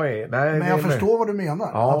 Men jag förstår vad du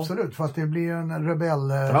menar, absolut. För att det blir en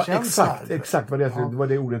rebellkänsla. Exakt. Det var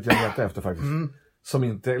det ordet jag letade efter faktiskt. Som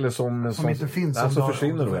inte, eller som inte finns. Alltså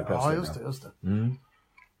försvinner då plötsligt. Ja, just det.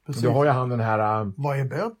 Precis. Då har jag han den här... Vad är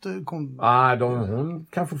böt? Hon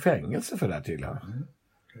kan få fängelse för det här tydligen.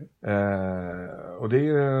 Och det är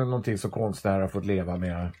ju någonting som konstnärer har fått leva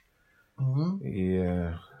med i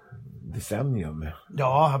decennium.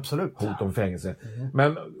 Ja, absolut. Hot om fängelse.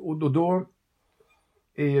 Men och då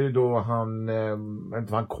är det då han, jag vet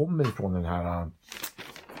inte var han kommer ifrån, den här,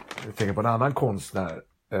 jag tänker på en annan konstnär,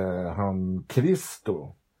 han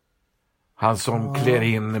Christo. Han som klär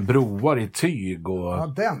in broar i tyg och...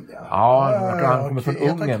 Ja, den han kommer från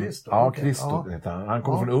Ungern. Christo heter han. Han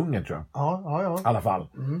kommer från Ungern, tror jag. Ja. I alla fall.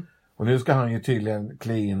 Och nu ska han ju tydligen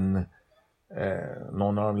klä in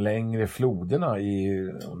någon av de längre floderna i,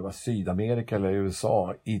 om det var Sydamerika eller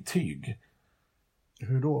USA, i tyg.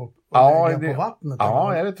 Hur då? På vattnet?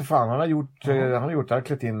 Ja, jag vet inte fan. Han har gjort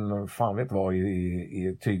klätt in, fan vet vad,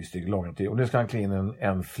 i tygstyg, långa tyg. Och nu ska han klä in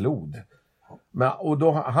en flod. Men, och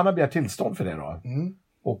då, han har begärt tillstånd för det då.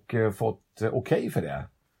 Och fått okej för det.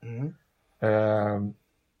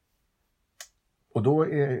 Och då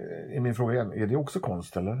är min fråga igen, är det också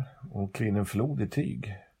konst eller? Och klä in en flod i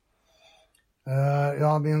tyg?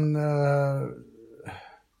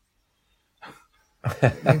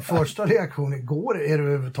 Min första reaktion är det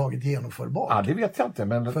överhuvudtaget genomförbart? Ja, det vet jag inte.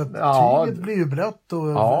 Men, för tyget blir ju brett och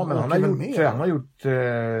men han har gjort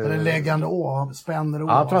eller läggande spänner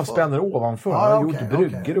ovanför. Ja, han spänner ovanför. Han har gjort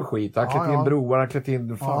bryggor och skit. Han har klätt in broar, han har klätt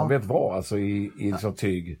in fan vet vad, alltså i sånt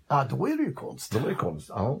tyg. Ja, då är det ju konst. Då är det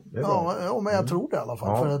konst, det är bra. Men jag tror det i alla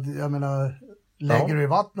fall. För att, jag menar, lägger du i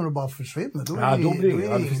vattnet och bara försvinner, då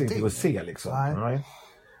är det finns inte att se liksom. Nej.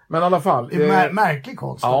 Men i alla fall... Det är märklig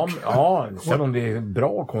konst. Sen om det är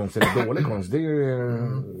bra konst eller dålig konst, det är ju,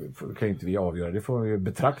 kan inte vi avgöra. Det får ju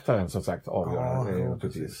betraktaren som sagt avgöra.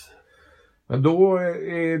 Naturligtvis. Men då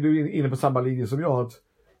är du inne på samma linje som jag. Att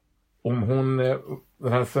om hon,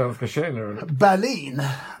 den här svenska tjejen... Berlin.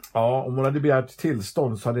 Ja, om hon hade begärt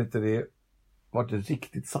tillstånd så hade inte det varit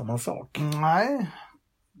riktigt samma sak. Nej,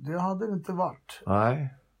 det hade det inte varit.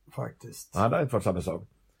 Nej. Faktiskt. Nej, det hade inte varit samma sak.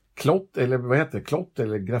 Klott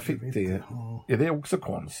eller graffiti, är det också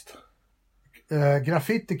konst?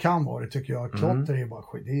 Graffiti kan vara det, tycker jag. Klotter är bara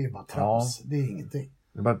skit, det är bara trams. Det är ingenting.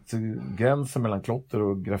 Det är bara att gränsen mellan klotter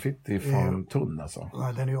och graffiti är fan tunn alltså.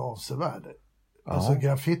 Nej, den är ju avsevärd. Alltså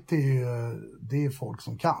graffiti är ju, det är folk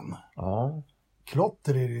som kan. Ja.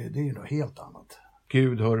 Klotter det är ju något helt annat.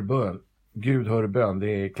 Gud hör bön, det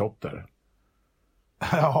är klotter.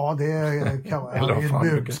 Ja, det kan vara ett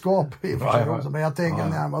budskap i och för sig också. Men jag tänker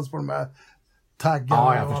närmast på de här taggarna.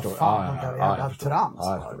 Ja, jag förstår. Jävla trams.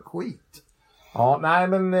 Skit. Ja, nej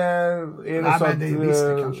men är det så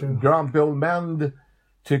att Grumpy Old Men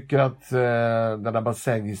tycker att den där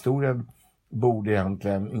bassänghistorien borde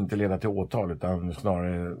egentligen inte leda till åtal utan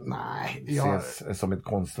snarare ses som ett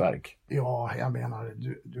konstverk. Ja, jag menar,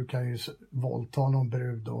 du kan ju våldta någon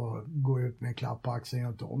brud och gå ut med en klapp på axeln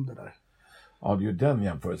och inte om det där. Ja, det är ju den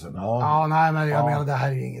jämförelsen. Ja, nej, men jag menar det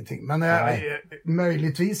här är ingenting. Men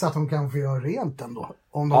möjligtvis att de kan få göra rent ändå.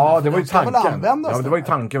 Om det var ju tanken. Det var ju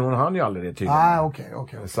tanken, hon hann ju aldrig det tydligen.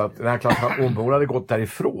 Okej. Så att den här klassen, om hon hade gått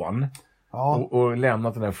därifrån och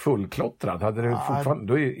lämnat den där fullklottrad, hade det fortfarande...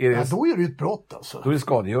 Då är det ju ett brott alltså. Då är det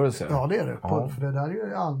skadegörelse. Ja, det är det. För det där är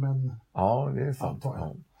ju allmän... Ja, det är sant.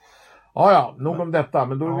 Ja, nog om detta.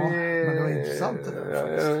 Men då är vi men det var intressant det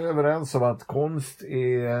där, överens om att konst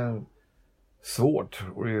är svårt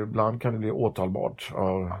och ibland kan det bli åtalbart.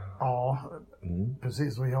 Ja,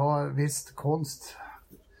 precis. Och visst, konst,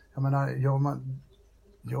 jag menar,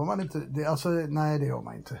 gör man inte det, alltså nej, det gör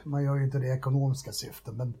man inte. Man gör ju inte det ekonomiska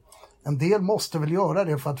syften, men en del måste väl göra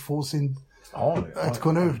det för att få sin att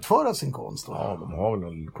kunna utföra sin konst. Ja, de har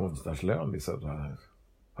väl en konstnärslön vissa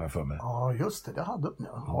har jag för mig. Ja, just det har de.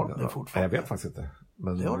 Har de det fortfarande? Jag vet faktiskt inte.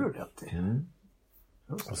 Men det har du rätt i.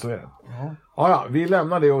 Så är det. Ja, vi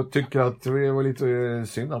lämnar det och tycker att det var lite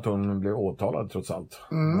synd att hon blev åtalad trots allt.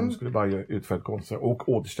 Hon skulle bara utföra konst och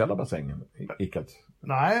återställa bassängen.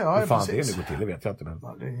 Nej, hur fan precis. Det går till, det vet jag inte. Men...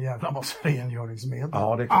 Ja, det är en jävla massa rengöringsmedel.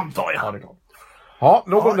 Ja, det är klart. Antar jag. Ja, det är klart. Ja,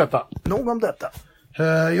 nog om detta. Nog om detta.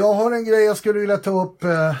 Jag har en grej jag skulle vilja ta upp.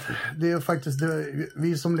 Det är faktiskt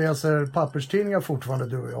vi som läser papperstidningar fortfarande,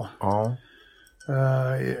 du och jag.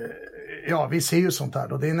 Ja, vi ser ju sånt här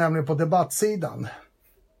då. Det är nämligen på debattsidan.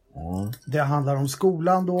 Det handlar om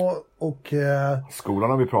skolan då och... Skolan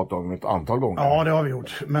har vi pratat om ett antal gånger. Ja, det har vi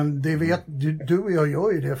gjort. Men det vet, du och jag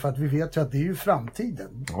gör ju det för att vi vet ju att det är ju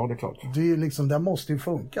framtiden. Ja, det är klart. Det är liksom, det måste ju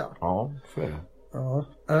funka. Ja, så är det. Ja.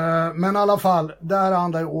 Men i alla fall, där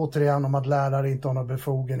handlar det återigen om att lärare inte har några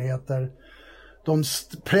befogenheter. De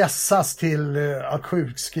pressas till att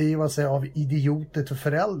sjukskriva sig av idioter till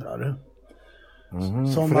föräldrar.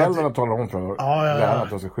 Föräldrarna talar om för lärarna att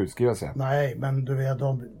de ska sjukskriva sig. Nej, men du vet,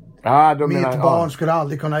 mitt barn skulle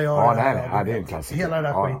aldrig kunna göra det. Nej, det är en klassiker. Hela den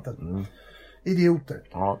där skiten. Idioter.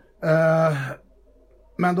 Ja.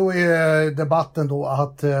 Men då är debatten då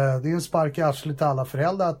att det är en spark i arslet till alla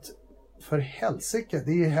föräldrar att för helsike,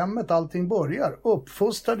 det är i hemmet allting börjar.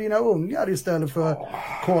 Uppfostra dina ungar istället för att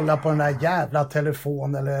kolla på den där jävla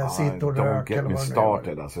telefonen eller sitta och röka eller vad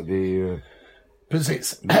det är. Alltså, det är ju...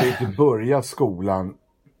 Precis. Du kan inte börja skolan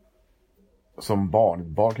som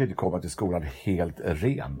barn. Barn kan inte komma till skolan helt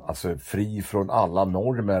ren. Alltså fri från alla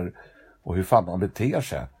normer och hur fan man beter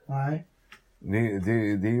sig. Nej.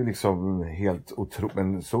 Det är ju liksom helt otroligt.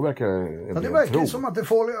 Men så verkar det verkar ju som att det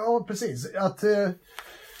får... Ja, precis. Att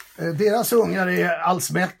deras ungar är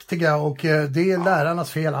allsmäktiga och det är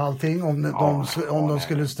lärarnas fel allting om de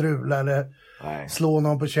skulle strula eller slå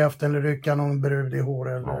någon på käften eller rycka någon brud i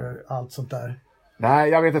håret eller allt sånt där.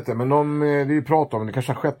 Nej, jag vet inte, men det är ju prat om, det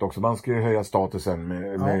kanske har skett också. Man ska ju höja statusen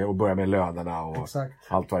med och börja med lönerna och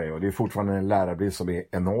allt vad det är. Och det är fortfarande en lärarbrist som är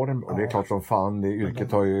enorm. Och det är klart som fan, det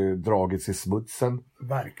yrket har ju dragits i smutsen.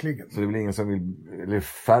 Verkligen. Så det är väl ingen som vill, eller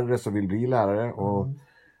färre som vill bli lärare. Och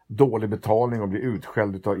dålig betalning och bli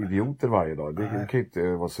utskälld av idioter varje dag. Det kan ju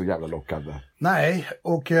inte vara så jävla lockande. Nej,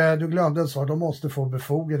 och du glömde så, de måste få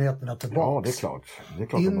befogenheterna tillbaka. Ja, det är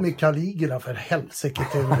klart. In med Caligula för helsike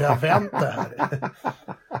till vi har vänt det här.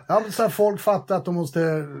 Ja, så folk fattar att de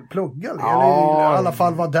måste plugga. Eller i alla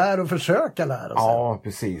fall vara där och försöka lära sig. Ja,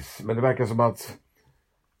 precis. Men det verkar som att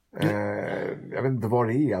jag vet inte vad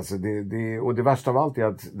det är. Alltså, och det värsta av allt är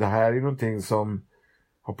att det här är någonting som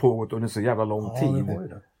har pågått under så jävla lång tid.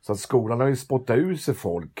 Så att skolan har ju spottat ur sig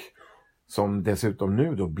folk som dessutom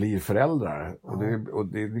nu då blir föräldrar. Och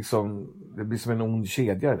det är liksom, det blir som en ond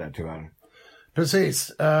kedja där tyvärr.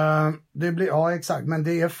 Precis. Det blir, exakt. Men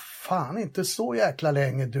det är fan inte så jäkla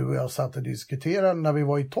länge du och jag satt och diskuterade när vi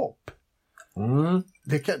var i topp.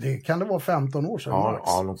 Det kan det vara 15 år sedan.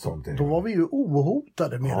 Ja, något sånt. Då var vi ju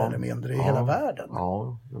ohotade mer eller mindre i hela världen.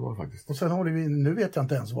 Ja, det var faktiskt. Och sen har vi, nu vet jag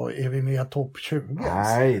inte ens, är vi med i topp 20?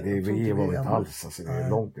 Nej, vi var inte alls. Alltså, det är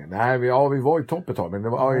långt ner. Nej, vi var i topp ett tag, men det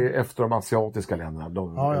var efter de asiatiska länderna.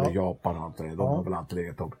 Eller Japan och allt det. De har väl alltid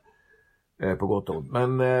legat topp. På gott och ont.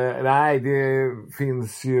 Men nej, det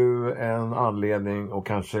finns ju en anledning att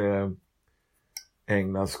kanske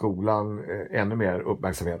ägna skolan ännu mer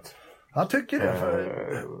uppmärksamhet. Jag tycker det.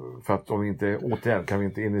 För att om vi inte, återigen, kan vi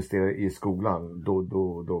inte investera i skolan,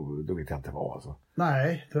 då vet jag inte vad alltså.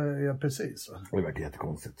 Nej, det är precis. Det verkar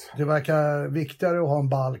jättekonstigt. Det verkar viktigare att ha en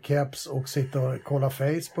ballkeps och sitta och kolla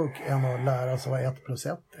Facebook än att lära sig vad 1+1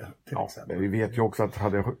 är, till exempel. Men vi vet ju också att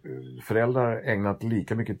hade föräldrar ägnat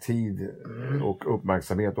lika mycket tid och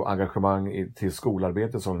uppmärksamhet och engagemang till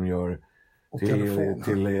skolarbete som de gör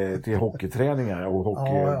till hockeyträningar och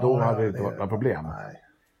hockey, då hade det inte varit några problem. Nej.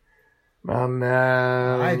 Men...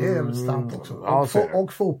 nej, det är väl sant också.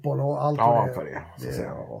 Och fotboll och allt det.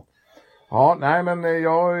 Ja, nej, men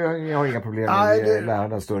jag har inga problem med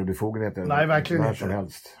lärarnas större befogenheter. Nej, verkligen inte. Som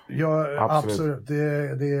helst. Absolut. Det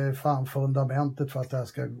är fan fundamentet för att det här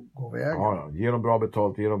ska gå vägen. Ja, ge dem bra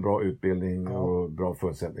betalt, ge dem bra utbildning och bra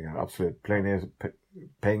förutsättningar. Absolut. Plöj ner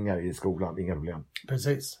pengar i skolan, inga problem.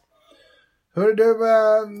 Precis. Hör du,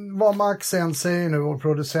 vad Max än säger nu, vår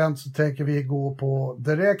producent, så tänker vi gå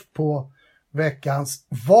direkt på veckans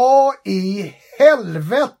Vad i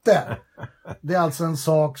helvete? Det är alltså en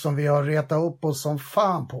sak som vi har retat upp oss som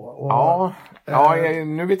fan på. Och,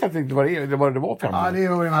 nu vet jag inte riktigt vad det var för ja, det är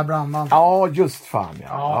ju den här brandman. Ja, just fan.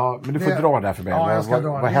 Ja, men du får dra det här för mig.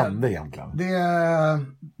 Vad hände egentligen?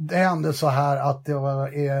 Det hände så här att det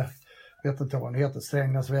vet inte vad den heter,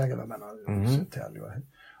 Strängnäsvägen, jag menar, Södertälje.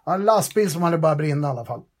 En lastbil som hade börjat brinna i alla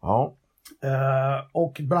fall. Ja.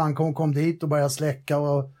 Och brandkåren kom dit och började släcka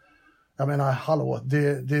och jag menar, hallå,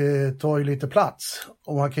 det tar ju lite plats.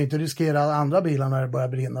 Och man kan ju inte riskera andra bilar när det börjar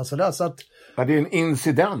brinna. Så att, det är en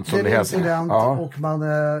incident som det heter. Det är en incident och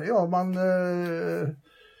man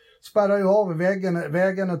spärrar ju av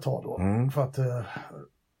vägen ett tag då. För att...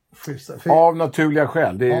 av naturliga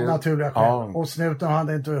skäl. Av naturliga skäl. Ja. Och snuten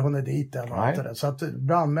hade inte hunnit dit eller. Så att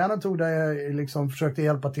brandmännen tog det, liksom försökte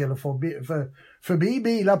hjälpa till att få förbi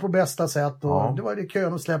bilar på bästa sätt. Och det var det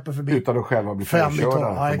kön och släpper förbi. Utan att själva bli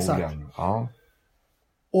förkörda. Ja, exakt. Ja.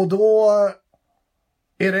 Och då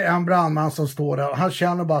är det en brandman som står där. Han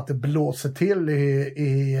känner bara att det blåser till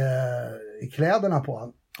i kläderna på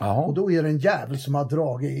honom. Ja. Och då är det en jävel som har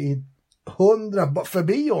dragit i 100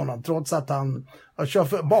 förbi honom, trots att han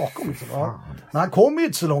kör bakom. Men han kommer ju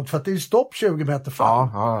inte så långt för att det är stopp 20 meter fram.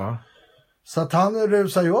 Ja. Så att han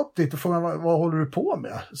rusar ju upp dit och frågar, vad håller du på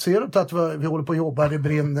med? Ser du inte att vi håller på att jobba, det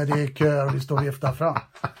brinner, det är köer och vi står och viftar fram?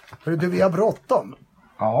 För vi har bråttom.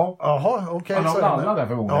 Ja. Jaha, okej.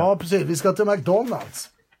 Ja, precis. Vi ska till McDonalds.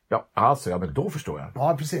 Ja, alltså, men då förstår jag.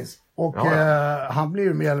 Ja, precis. Och han blir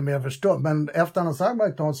ju mer eller mer förstådd. Men efter han har sagt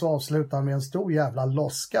McDonalds så avslutar han med en stor jävla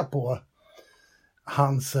loska på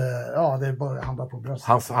hans, han var på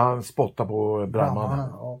bröstet. Han spottar på brandmannen.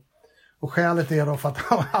 Ja. Och skälet är då för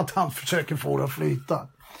att han försöker få det att flyta.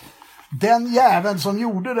 Den jäveln som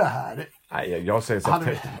gjorde det här. Nej, jag säger så att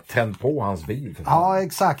tänd på hans bil. Ja,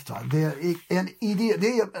 exakt. Va? Det är en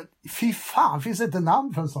idé. Fy fan, finns det inte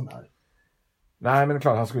namn för en sån där? Nej, men det är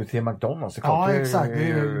klart, han skulle till McDonalds. Exakt. Det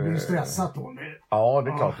är ju stressat då. Ja,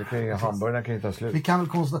 det är klart. Hamburgarna kan ju ta slut. Vi kan väl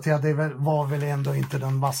konstatera att det var väl ändå inte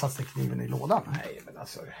den vassaste kniven i lådan. Nej, men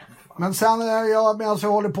alltså... Men sen, medan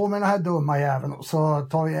jag håller på med den här dumma jäveln, så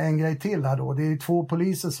tar vi en grej till här då. Det är 2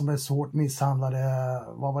 poliser som är svårt misshandlade.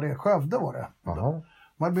 Vad var det? Skövde var det. Aha.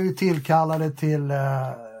 Man blev tillkallade till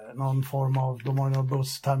någon form av, de har någon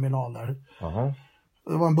bussterminal där. Aha.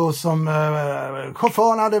 Det var en buss som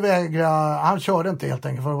chauffören hade vägrat, han körde inte helt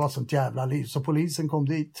enkelt för det var sånt jävla liv. Så polisen kom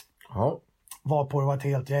dit. Ja. Var på det var ett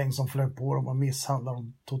helt gäng som flög på dem och misshandlade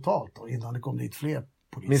dem totalt då, innan det kom dit fler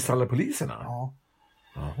poliser. Misshandlade poliserna? Ja.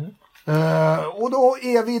 Och då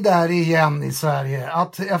är vi där igen i Sverige.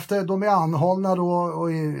 Att efter de är anhållna då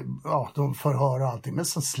och de förhör och allting. Men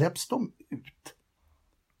sen släpps de ut.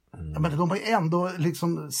 Men de har ju ändå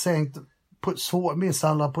liksom sänkt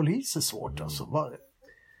misshandla poliser svårt alltså.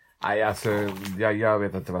 Nej, alltså jag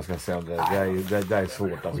vet inte vad jag ska säga om det. Det är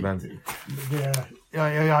svårt alltså, men...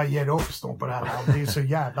 Jag ger upp stå på det här. Det är så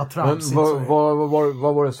jävla tramsigt. Men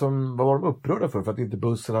vad var de upprörda för att inte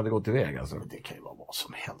bussen hade gått iväg alltså? Det kan ju vara vad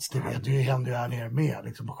som helst. Det händer ju här nere med.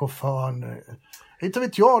 Liksom, chauffören. Inte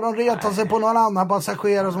vet jag, de retar sig på någon annan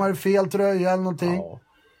passagerare som har fel tröja eller någonting. Ja.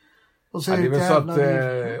 Och så det är väl så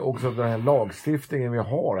att också den här lagstiftningen vi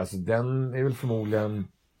har, alltså den är väl förmodligen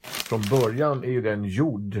från början är ju den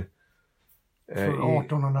gjord för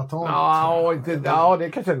 1800-talet. Ja, det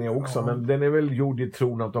kanske den är också, men den är väl gjord i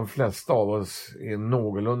tron att de flesta av oss är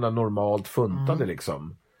någorlunda normalt funtade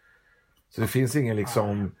liksom. Så det finns ingen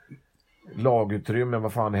liksom lagutrymme.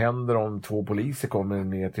 Vad fan händer om 2 poliser kommer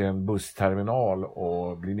ner till en bussterminal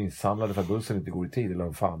och blir misshandlade för att bussen inte går i tid eller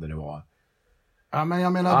vad fan det var? Ja, men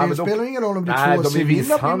jag menar, det spelar ingen roll om det är 2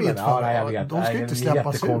 civila blir medfallna. De ska inte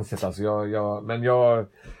släppas ut. Alltså.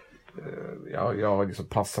 jag liksom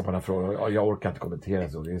passar på den här frågan. Jag orkar inte kommentera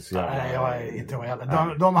så. Det är så jävla... Nej, jag är inte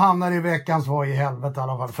heller. De hamnar i veckans var i helvete i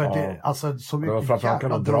alla fall. För det, alltså så mycket framförallt kan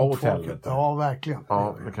de dra åt helvete. Ja, verkligen.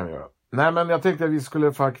 Ja, det kan vi göra. Nej, men jag tänkte att vi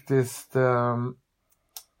skulle faktiskt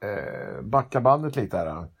backa bandet lite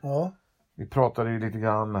här. Ja. Vi pratade ju lite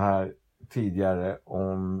grann här tidigare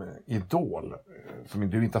om Idol. Som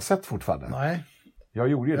du inte har sett fortfarande. Nej. Jag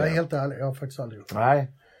gjorde ju det. Jag är helt ärlig, jag har faktiskt aldrig gjort det.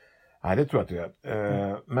 Nej, det tror jag att du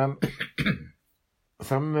är. Men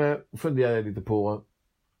sen funderar jag lite på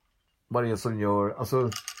vad det är som gör, alltså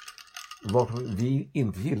varför vi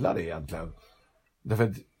inte gillar det egentligen. Därför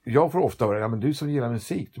att jag får ofta höra, ja men du som gillar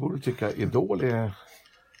musik, du borde tycka Idol är...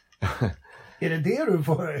 Är det du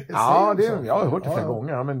får säga? Ja, jag har hört det flera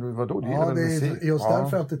gånger. Ja, men vadå, du gillar musik? Det är just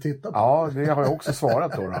därför jag inte tittar på. Ja, det har jag också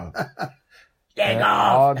svarat då. Då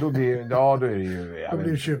är det ju... Då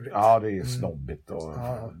blir det tjurigt. Ja, det är snobbigt och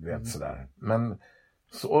vet sådär. Men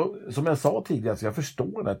som jag sa tidigare, så jag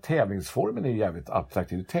förstår den här tävlingsformen är jävligt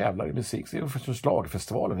attraktiv. Du tävlar i musik, så det är för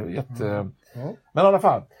slagfestivalen. Det är jätte... Men i alla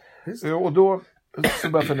fall. Visst. Och då så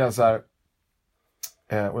började jag fundera så här.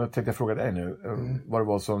 Och jag tänkte fråga dig nu. Vad det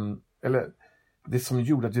var som... Eller det som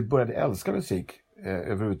gjorde att vi började älska musik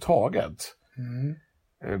överhuvudtaget.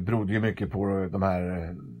 Berodde ju mycket på de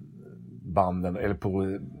här banden, eller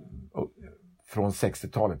på från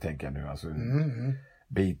 60-talet tänker jag nu, alltså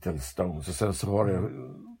Beatles, Stones, och sen så var det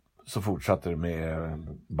så fortsatte det med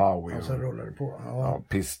Bowie och så rullade det på. Ja,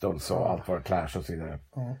 Pistols och allt vad Clash och så vidare.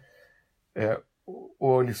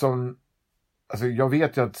 Och liksom, alltså jag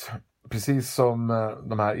vet ju att precis som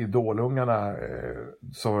de här idolungarna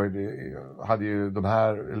så hade ju de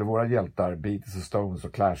här, eller våra hjältar, Beatles och Stones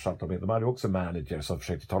och Clash, allt de hade också managers som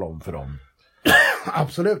försökte tala om för dem.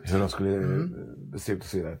 Absolut. Hur de skulle se ut och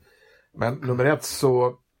så vidare. Men nummer ett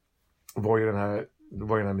så var ju den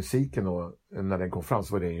här musiken då, när den kom fram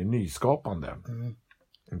så var det ju nyskapande.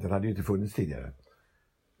 Den hade ju inte funnits tidigare.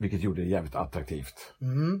 Vilket gjorde det jävligt attraktivt.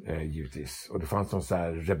 Givetvis. Och det fanns någon så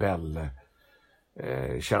här rebell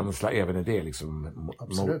känsla även i det liksom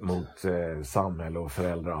mot samhälle och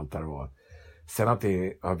föräldrar och allt där var. Sen att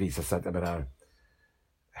det har visat sig att jag menar,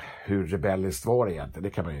 hur rebelliskt var det egentligen, det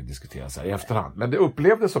kan man ju diskutera så här i efterhand. Men det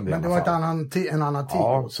upplevdes som det. Men det var en annan tid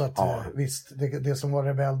då, så att visst, det som var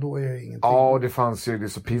rebell då är ingenting. Ja, det fanns ju, det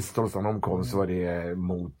så Pistols när de kom så var det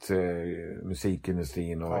mot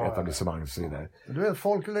musikindustrin och etablissemang och så vidare. Du vet,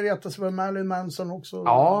 folk ville reta sig med Marilyn Manson också.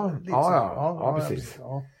 Ja, precis.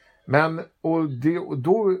 Ja. Men, och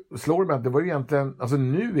då slår det mig att det var egentligen, alltså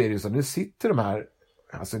nu är det ju så, nu sitter de här,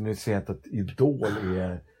 alltså nu ser jag att Idol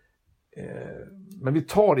är, men vi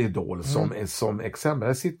tar Idol som exempel.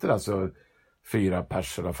 Där sitter alltså 4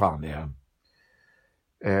 personer, vad fan det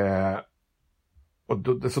är.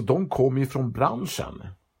 Och så de kommer ju från branschen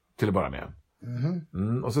till att börja med.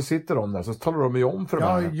 Och så sitter de där, så talar de ju om för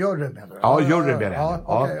dem. Ja, juryn menar du? Ja, juryn menar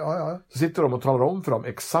jag. Så sitter de och talar om för dem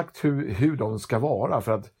exakt hur de ska vara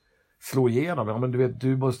för att slå igenom. Ja, men du vet,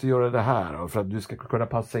 du måste göra det här för att du ska kunna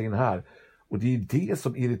passa in här. Och det är det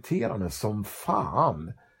som irriterar mig som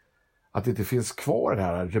fan. Att det inte finns kvar den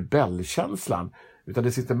här rebellkänslan. Utan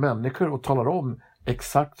det sitter människor och talar om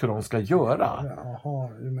exakt hur de ska göra. Jaha,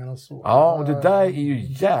 du menar så. Ja, och det där är ju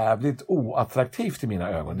jävligt oattraktivt i mina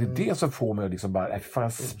ögon. Det är det som får mig att liksom bara, fan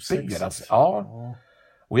jag spyr alltså. Ja.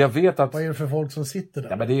 Och jag vet att... Vad är det för folk som sitter där?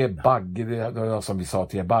 Ja, men det är Bagge, det är, som vi sa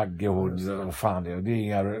till Bagge och vad fan det är. Det är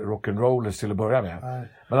inga rock'n'rollers till att börja med. Nej.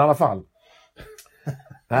 Men i alla fall.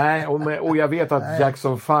 Nej, och jag vet att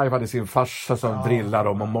Jackson 5 hade sin farsa som drillade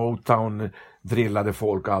dem och Motown drillade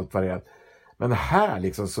folk och allt vad det är. Men här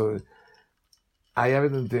liksom så... Nej, jag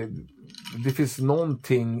vet inte. Det finns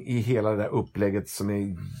någonting i hela det där upplägget som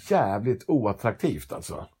är jävligt oattraktivt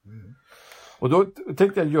alltså. Och då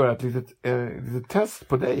tänkte jag göra ett litet test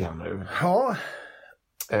på dig här nu. Ja,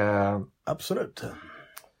 absolut.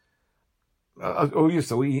 Och just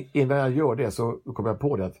så, innan jag gör det så kom jag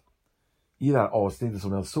på det att i det här avsnittet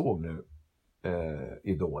som jag såg nu,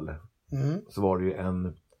 Idol, så var det ju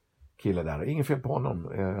en kille där. Ingen fel på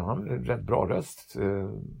honom. Han har en rätt bra röst,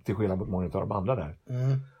 till skillnad mot många av de andra där.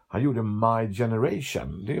 Han gjorde My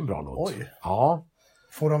Generation. Det är en bra låt. Oj. Ja.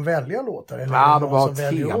 Får de välja låtar? Eller ja, de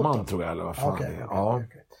har teman tror jag. Eller vad fan okay.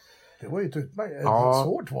 Det var ju ett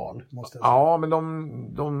svårt val, måste jag säga. Ja, men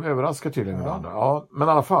de överraskar tydligen varandra. Ja, men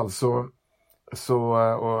i alla fall så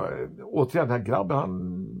och, återigen, den här grabben, han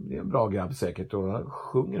är en bra grabb säkert och han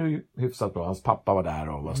sjunger hyfsat bra. Hans pappa var där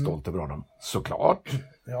och var stolt över honom. Såklart.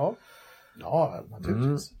 Ja,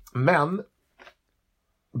 naturligtvis. Men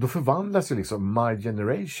då förvandlas ju liksom My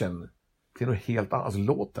Generation till något helt annat, alltså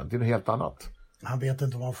låten till något helt annat. Han vet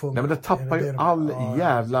inte om han funkar. Nej, men det tappar ju all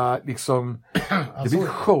jävla liksom... Det blir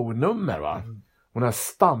shownummer, va? Och den här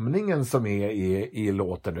stamningen som är i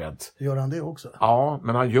låten, du vet. Gör han det också? Ja,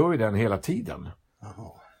 men han gör ju den hela tiden.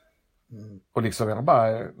 Jaha. Och liksom jag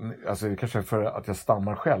bara... Alltså det kanske är för att jag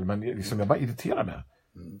stammar själv, men liksom jag bara irriterar mig.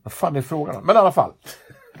 Vad fan är frågan om? Men i alla fall.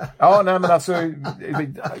 Ja, nej men alltså...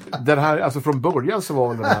 Den här, alltså från början så var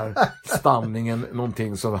väl den här stamningen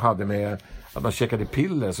någonting som hade med... Att man checkade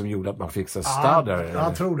piller som gjorde att man fick så stutter. Ja,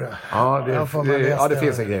 jag tror det. Ja, det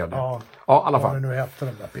finns en grej om det. Ja, i alla fall. Vad det nu heter,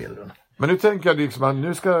 de där pillerna. Men nu tänker jag liksom att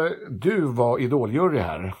nu ska du vara idoljury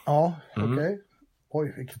här. Ja, okej.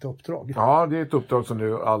 Oj, vilket uppdrag. Ja, det är ett uppdrag som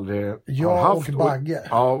du aldrig har haft. Jag och Bagge.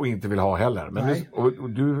 Och inte vill ha heller. Men,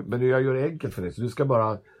 men jag gör det enkelt för dig. Så du ska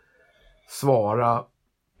bara svara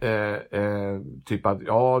typ att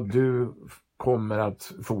du kommer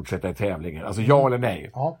att fortsätta i tävlingen. Alltså ja eller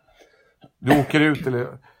nej. Ja. Du åker ut eller...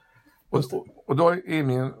 Och då är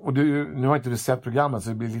nu har inte du sett programmet så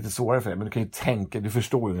det blir lite svårare för dig. Men du kan ju tänka, du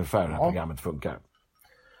förstår ungefär hur programmet funkar.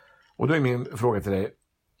 Och då är min fråga till dig.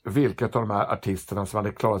 Vilka av de här artisterna som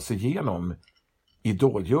hade klarat sig igenom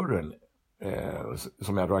idoljuryn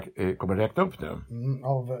som jag kommer räkna upp nu?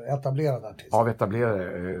 Av etablerade artister? Av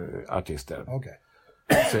etablerade artister. Okej.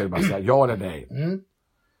 Så är det bara så här, ja eller nej.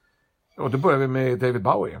 Och då börjar vi med David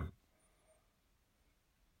Bowie.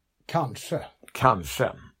 Kanske.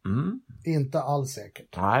 Inte alls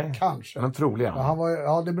säkert. Nej, kanske. Men troligen.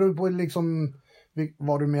 Det beror på liksom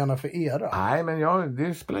vad du menar för era. Nej, men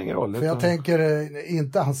det spelar ingen roll. För jag tänker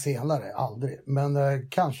inte hans senare, aldrig. Men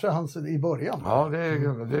kanske hans i början. Ja, det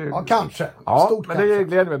ja, kanske. Ja, stort men kanske. Det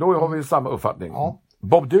gläder mig. Då har vi samma uppfattning. Ja.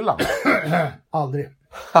 Bob Dylan. Aldrig.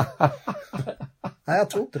 Nej, jag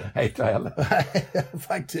tror inte det. Nej, inte heller. Nej,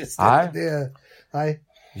 faktiskt. Nej.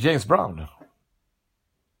 James Brown.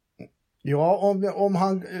 Ja, om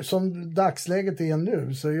han som dagsläget är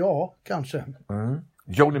nu så ja, kanske.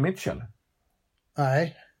 Joni Mitchell.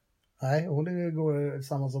 Nej, och det går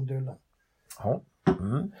samma som Dylan. Ja.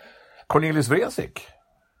 Cornelis Vreeswijk.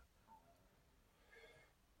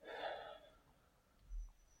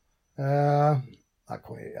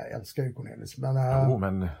 Jag älskar ju Cornelis, men...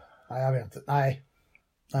 men... Nej, jag vet inte. Nej.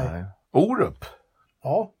 Orup.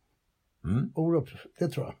 Ja. Orup, det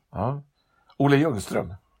tror jag. Ja. Olle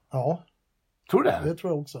Ljungström. Ja. Tror du det? Det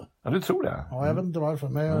tror jag också. Ja, du tror det? Ja, jag vet inte varför,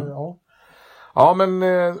 men ja. Ja, men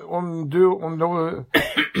om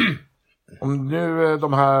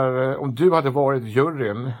du hade varit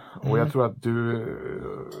juryn och jag tror att du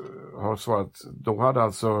har svarat, då hade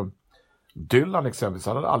alltså Dylan exempelvis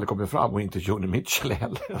hade aldrig kommit fram och inte Joni Mitchell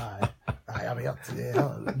heller. Nej, jag vet.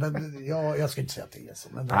 Men jag ska inte säga att det är så.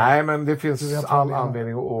 Nej, men det finns all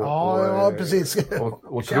anledning att precis.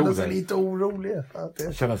 Och känna sig lite orolig.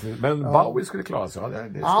 Men Bowie skulle klara sig.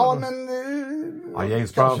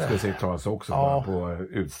 James Brown skulle sig klara sig också på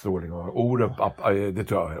utstrålning och Orup, det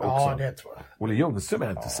tror jag också. Ja, det tror jag. Olle Ljungström är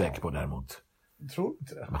jag inte säker på däremot. Jag tror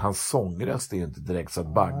inte det. Men hans sångröst är ju inte direkt så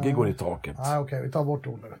att Bagge går i taket. Nej, okej, vi tar bort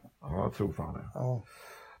Olle. Ja, jag tror fan det. Ja.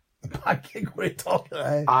 Bagge går i taket.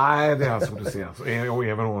 Nej, det är svårt att se. Och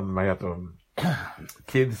även hon, vad heter hon?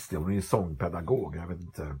 Kidsty, hon är ju sångpedagog. Jag vet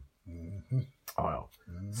inte.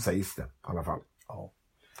 Sägs det i alla fall.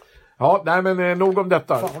 Ja, nej men nog om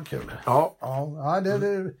detta. Fan vad kul. Ja.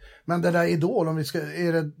 Men det där Idol, om vi ska,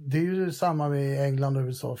 det är ju samma med England och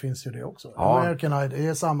USA, finns ju det också. Ja. American Idol, det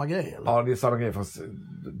är samma grej eller? Ja, det är samma grej, fast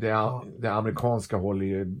det amerikanska håller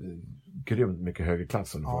ju grymt mycket högre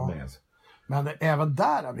klass än för mig. Men även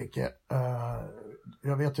där, Vicke,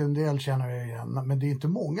 jag vet ju en del känner jag igen, men det är inte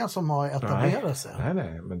många som har etablerat sig.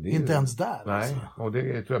 Nej, men det är inte ens där. Nej, alltså. Och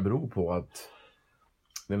det tror jag beror på att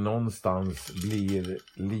det någonstans blir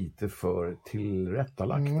lite för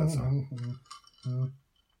tillrättalagt.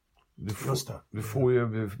 Du får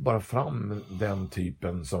ju bara fram den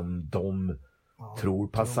typen som de tror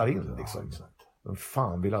passar in. Liksom. Men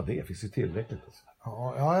fan vill ha det? Finns ju tillräckligt. Alltså.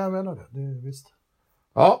 Ja, jag menar det visst.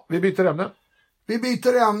 Ja, vi byter ämne.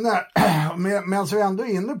 Men så är vi ändå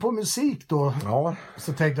inne på musik då. Ja.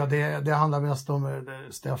 Så tänkte jag det handlar mest om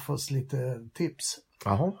Steffos lite tips.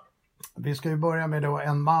 Jaha. Vi ska ju börja med då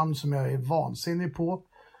en man som jag är vansinnig på.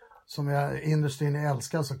 Som jag innerst inne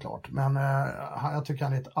älskar såklart. Men jag tycker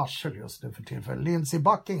han är ett arsel just nu för tillfället. Lindsey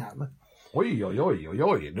Buckingham. Oj.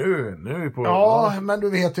 Nu är vi på... Ja, men du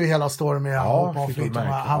vet ju hela storyn med han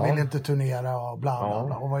vill Ja. inte turnera och bla bla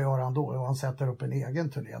bla. Och vad gör han då? Han sätter upp en egen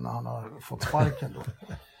turné när han har fått sparken då.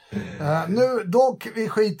 Nu dock, vi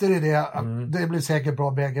skiter i det. Det blir säkert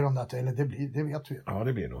bra bägge de där, eller det vet vi. Ja,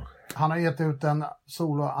 det blir nog. Han har gett ut en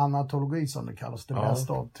soloanatologi som det kallas, det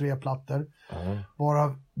bästa av 3 plattor.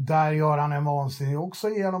 Varav där gör han en vansinnig också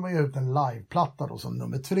genom att ge ut en liveplatta då som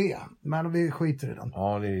nummer 3. Men vi skiter i den.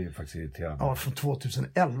 Ja, det är faktiskt irriterande. Ja, från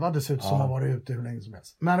 2011 dessutom som har varit ute hur länge som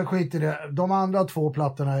helst. Men skit i det. De andra 2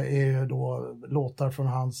 plattorna är ju då låtar från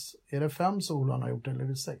hans, är det 5 solo han har gjort eller är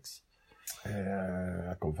det 6?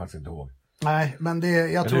 Jag kommer faktiskt inte ihåg. Nej, men det,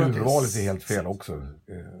 jag tror att det urvalet är helt fel också.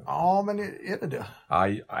 Ja, men är det det?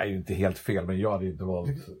 Nej, inte helt fel, men jag hade inte valt.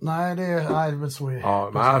 Nej, det är väl så. Ja,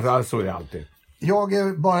 men alltså, så är det alltid.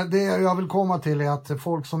 Det jag vill komma till är att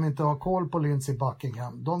folk som inte har koll på Lindsey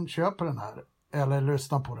Buckingham, de köper den här. Eller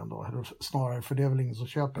lyssnar på den då, eller snarare, för det är väl ingen som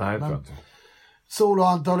köper den. Nej, det tror jag inte.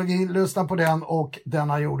 Soloantologin, lyssna på den, och den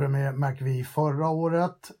han gjorde med McVie förra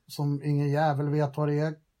året, som ingen jävel vet vad det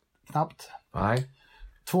är, knappt. Nej.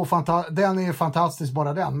 Den är ju fantastisk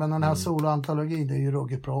bara den, men den här soloantologin, det är ju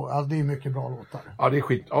ruggigt bra. Alltså, det är mycket bra låtar. Ja, det är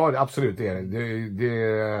skit. Ja, absolut det är det.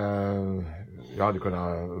 Jag hade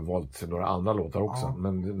kunnat valt några andra låtar också,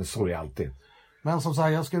 men så är det alltid. Men som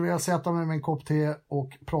sagt, jag skulle vilja sätta mig med en kopp te och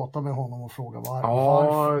prata med honom och fråga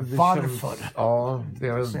varför. Ja, det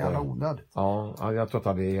är väl så jävla onödigt. Ja, jag tror att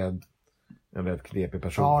han är en rätt knepig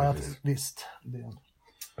person. Ja, visst.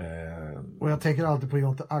 Och jag tänker alltid på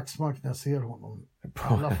Jonte Axmark när jag ser honom. I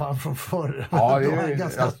alla fall från förr. Ja,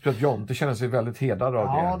 jag tror att Jonte känner sig väldigt hedrad av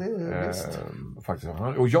det. Ja, det är visst. Faktiskt.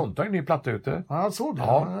 Och Jonte har en ny platta ute. Ja, jag såg det.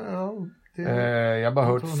 Jag har bara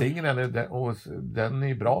hört singeln och den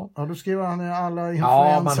är bra. Ja, då skriver han alla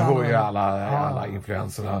influenserna. Ja, man hör ju alla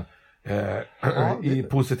influenserna i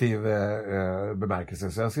positiv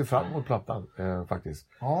bemärkelse. Så jag ser fram emot plattan faktiskt.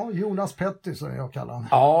 Ja, Jonas Petty som jag kallar han.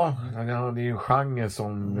 Ja, det är ju en genre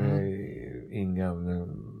som ingen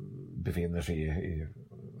befinner sig i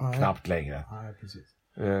knappt längre. Nej, precis.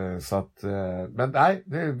 Så att, men nej,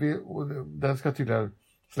 den ska tydligen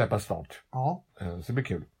släppas snart. Ja. Så det blir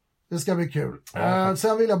kul. Det ska bli kul.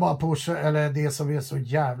 Sen vill jag bara pusha, eller det som är så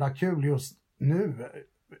jävla kul just nu.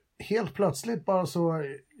 Helt plötsligt bara så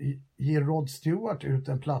ger Rod Stewart ut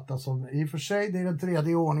en platta som i och för sig, det är den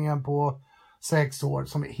 3:e ordningen på 6 år,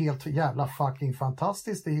 som är helt jävla fucking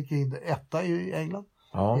fantastiskt. Det gick in 1 i England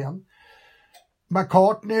igen.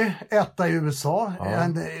 McCartney 1 i USA.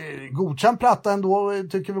 En godkänd platta ändå,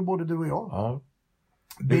 tycker vi både du och jag. Ja.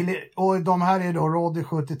 Och de här är då Roddy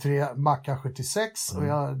 73, Macca 76. Och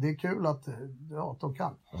det är kul att de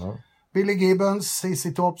kan. Billy Gibbons,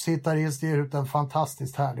 CC Tops gitarrist, ger ut en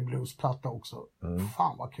fantastiskt härlig bluesplatta också.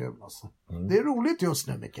 Fan vad kul alltså. Det är roligt just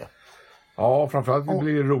nu, Micke. Ja, framförallt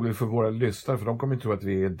blir det roligt för våra lyssnare, för de kommer inte tro att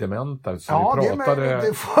vi är dementa. Så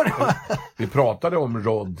vi pratade om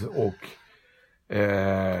Rod och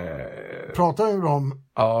pratade du om?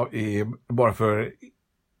 Ja, bara för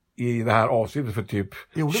i det här avsnittet för typ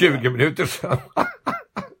 20 minuter sedan.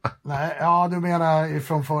 Nej, ja, du menar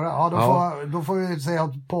från förra. Ja, då får vi säga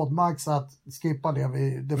åt Podmax att skippa det.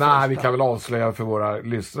 Nej, vi kan väl avslöja för våra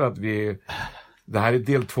lyssnare att det här är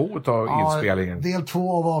del 2 av inspelningen. Del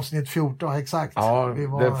 2 av avsnitt 14, exakt. Ja,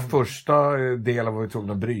 den första delen var vi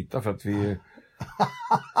tvungna att bryta för att vi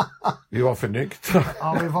var för nyktra.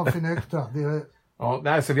 Ja, vi var för nyktra.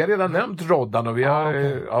 Så vi har redan nämnt Roddan och vi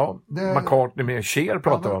har McCartney med Cher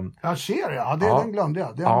pratar vi om. Ja, Cher, den glömde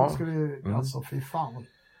jag. Den skulle alltså, fy fan,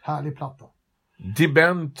 härlig platta.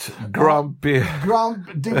 Dement, grumpy.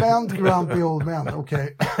 Dement, grumpy old man,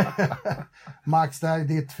 okej. Max, det här är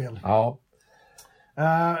ditt fel. Ja.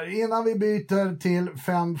 Innan vi byter till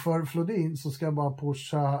 5 för Flodin så ska jag bara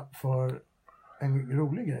pusha för en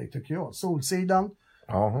rolig grej tycker jag. Solsidan,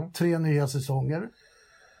 3 nya säsonger.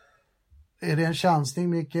 Är det en chansning,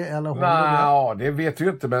 Micke? Eller det vet vi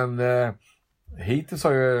ju inte, men hittills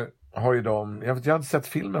har ju de... Jag har inte sett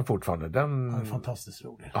filmen fortfarande. Den är fantastiskt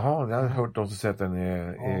rolig. Ja, jag har hört de som sett den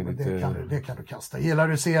är lite... Det kan du kasta. Gillar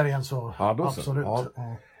du serien så absolut.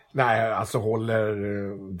 Nej, alltså håller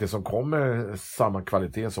det som kommer samma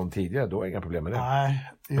kvalitet som tidigare, då är inga problem med det.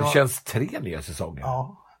 Nej. Det känns 3 nya säsonger.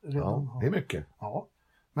 Det är mycket. Ja.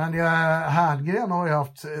 Men Herngren har ju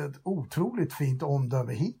haft ett otroligt fint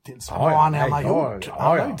omdöme hittills. Vad han än har gjort. Han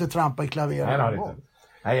har ju inte trampat i klaveren.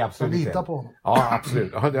 Nej, absolut inte. Lita på honom. Ja,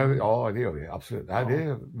 absolut. Ja, det gör vi. Absolut. Nej,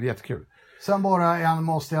 det blir jättekul. Sen bara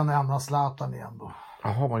måste jag nämna Zlatan igen då.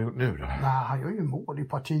 Vad har man gjort nu då? Nej, han gör ju mål i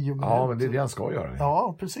partier. Ja, men det är det han ska göra.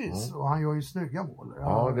 Ja, precis. Och han gör ju snygga mål.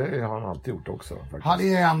 Ja, det har han alltid gjort också. Faktiskt. Han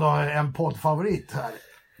är ändå en poddfavorit här.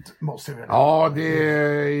 Måste vi ja, det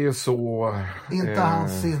är ju så. Inte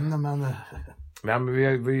hans sinne, men... Nej, men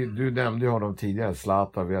du nämnde ju honom tidigare,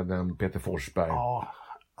 Zlatan, vi hade Peter Forsberg. Ja,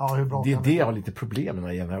 Ja, hur bra Det är det jag har lite problem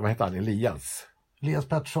med igen. Vad heter han? Elias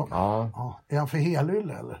Pettersson? Ja. Är han för helylle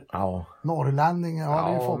eller? Ja. Norrlänning? Ja,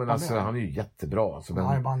 det är folk men alltså, han är ju jättebra. Alltså, men...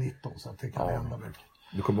 Han är bara 19 så det kan hända mycket.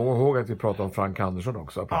 Du kommer ihåg att vi pratade om Frank Andersson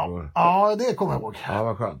också? Ja, det kommer jag ihåg. Ja,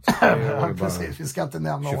 vad skönt. Precis, vi ska inte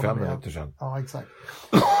nämna 25 minuter sedan. Ja, exakt.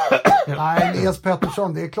 Nej, Elias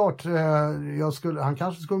Pettersson, det är klart. Han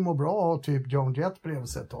kanske skulle må bra av typ Joan Jett bredvid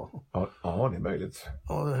sig då. Ja, det är möjligt.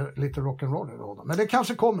 Och lite rock'n'roll i råden. Men det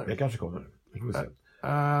kanske kommer. Det kanske kommer. Det får vi se.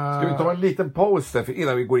 Ska vi ta en liten paus där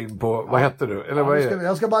innan vi går in på, vad heter du? Eller vad är det?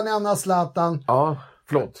 Jag ska bara nämna Zlatan. Ja,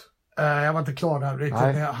 förlåt. Jag var inte klar där riktigt.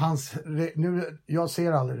 Jag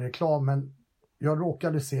ser aldrig reklam, men jag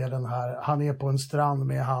råkade se den här. Han är på en strand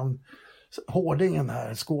med Hårdingen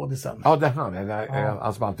här, skådisen. Ja,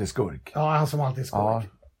 han som alltid är skurk. Ja, han som alltid är skurk. Ja.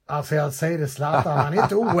 Alltså jag säger det, Zlatan, han är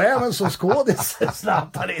inte oäven som skådis.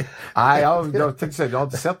 Zlatan är... Nej, jag tänkte säga, jag har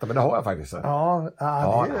inte sett det, men det har jag faktiskt.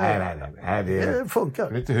 Nej, det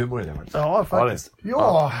funkar. Lite humor i det faktiskt. Ja, faktiskt.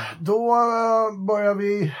 Ja, då börjar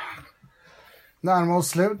vi närma oss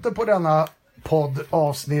slutet på denna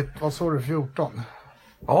poddavsnitt. Vad sa du, 14?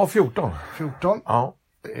 Ja, 14. 14? Ja.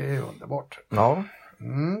 Det är underbart. Ja.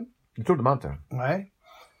 Det trodde man inte. Nej.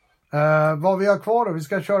 Vad vi har kvar då? Vi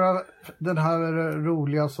ska köra den här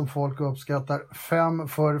roliga som folk uppskattar. 5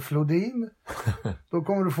 för Flodin. Då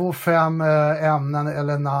kommer du få 5 ämnen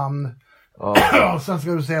eller namn. Ja. Sen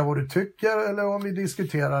ska du säga vad du tycker eller om vi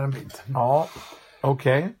diskuterar en bit. Ja,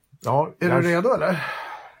 okej. Ja, är du redo eller?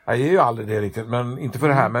 Jag är ju aldrig det riktigt, men inte för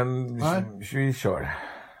det här, men vi kör.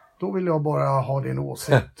 Då vill jag bara ha din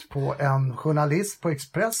åsikt på en journalist på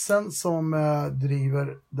Expressen som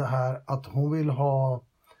driver det här att hon vill ha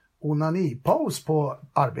onanipaus på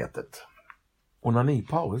arbetet.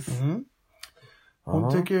 Onanipaus?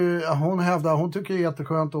 Hon tycker det är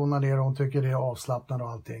jätteskönt att onanera, hon tycker det är avslappnande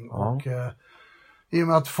och allting. Och i och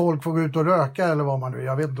med att folk får gå ut och röka eller vad man nu,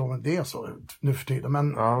 jag vet inte om det är så nu för tiden,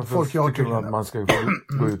 men folk gör tycker hon att man ska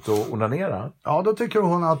gå ut och onanera? Ja, då tycker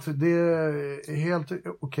hon att det är helt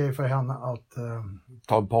okej för henne att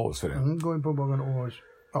ta en paus för det. Gå in på bågen och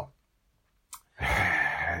ja.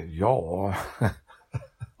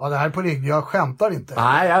 Ja, det här är på riktigt, jag skämtar inte.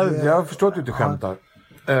 Nej, jag förstår att du inte skämtar.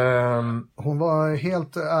 Hon var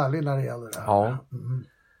helt ärlig när det gäller det här. Ja.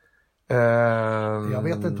 Jag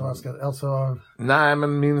vet inte vad jag ska... Alltså... Nej,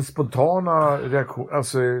 men min spontana reaktion...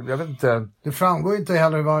 Alltså, jag vet inte... Det framgår inte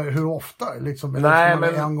heller hur ofta. Liksom, nej,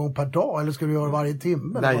 men... en gång per dag, eller ska du göra varje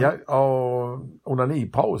timme? Nej,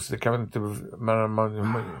 onanipaus, det kan väl inte... Men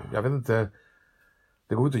jag vet inte...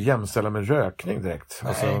 Det går inte att jämställa med rökning direkt.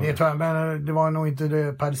 Nej, det tror jag, men det var nog inte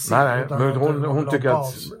det per se. Nej, men hon tycker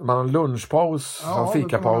att man har lunchpaus,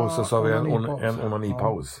 fikapaus och så har vi en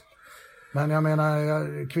onanipaus. Men jag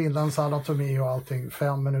menar, kvinnans anatomi och allting,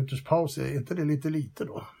 5 minuters paus, är inte det lite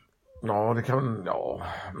då? Ja,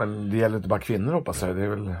 men det gäller inte bara kvinnor, hoppas jag. Det är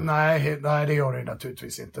väl... Nej, det gör det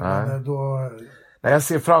naturligtvis inte. Nej. Men då... Nej, jag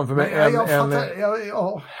ser framför mig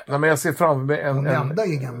jag ser framför mig en nämnda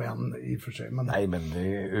inga män i och för sig. Men... Nej, men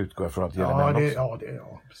det utgår jag från att gäller män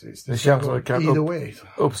också. Precis. Det känns som att det kan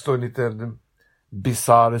uppstå en liten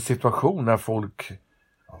bizarr situation när folk...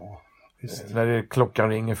 När klockan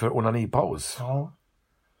ringer för onanipaus. Ja.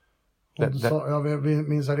 Jag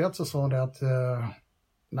minns rätt så sa hon det att...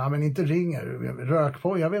 nej, men inte ringer. Rök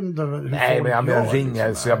på, jag vet inte hur nej, men jag ringer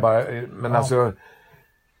liksom, så jag bara... Men alltså...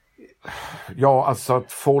 Ja, alltså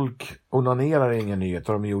att folk onanerar är ingen nyhet.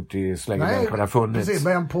 Har de gjort i så länge människan har funnits. Precis,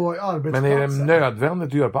 men på arbetsplatsen. Men är det nödvändigt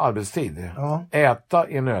att göra på arbetstid? Ja. Äta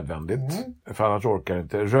är nödvändigt, för annars orkar det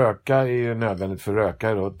inte. Röka är nödvändigt för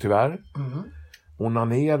rökare då, tyvärr.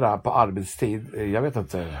 Onanera på arbetstid, jag vet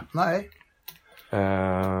inte. Nej.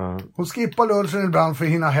 Hon skippar lunchen ibland för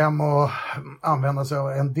att hinna hem och använda sig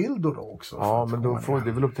av en dildo då också. Ja, men då får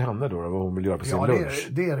det väl upp till henne då vad hon vill göra på sin lunch.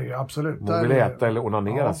 Det är det ju absolut. Hon vill äta eller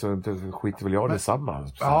onanera så inte skiter väl jag detsamma.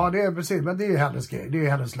 Ja, det är precis, men det är ju hennes grej. Det är ju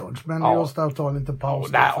hennes lunch. Men just att ta en liten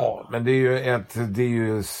paus. Men det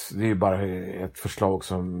är ju bara ett förslag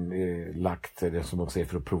som är lagt, det som de säger,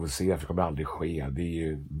 för att provocera, för det kommer aldrig ske. Det är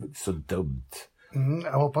ju så dumt.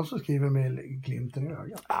 Jag hoppas du skriver med glimten i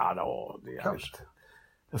ögat. Ja, det är kanske.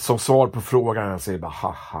 Som svar på frågan jag säger bara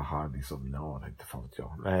ha liksom, det är inte fan vet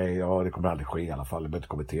jag. Nej, det kommer aldrig ske i alla fall. Jag behöver inte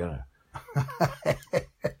kommentera det.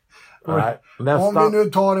 Nej, om vi nu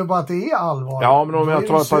tar det på att det är allvarligt. Ja, men om jag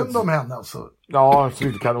tar synd om henne alltså. Ja, så vi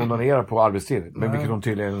inte kan onanera på arbetstid. Men vilket hon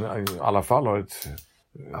tydligen i alla fall har ett...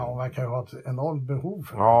 Ja, hon verkar ju ha ett enormt behov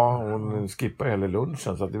för det. Ja, hon skippar hela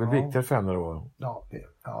lunchen så att det är väl viktigare för henne då.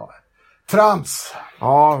 Ja. Trams.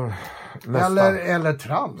 Ja, nästan. Eller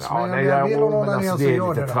trams. Ja, men jag vill det är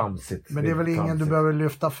lite tramsigt. Men det är väl ingen du behöver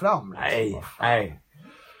lyfta fram. Liksom. Nej.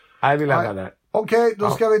 Nej, vi lämnar det. Okej, då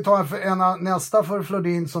ska vi ta nästa för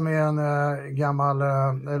Flodin som är en gammal,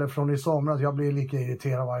 eller från i somras. Jag blir lika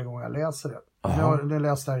irriterad varje gång jag läser det. Jag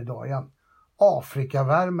läste här idag igen.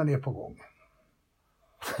 Afrikavärmen är på gång.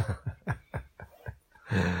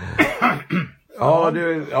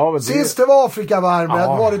 Sist det var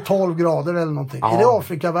Afrikavärmen, var det 12 grader eller någonting. Är det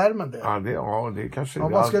Afrikavärmen det? Det kanske...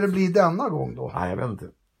 vad ska det bli denna gång då? Nej, jag vet inte.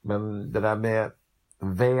 Men det där med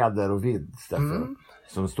väder och vind, Stefan,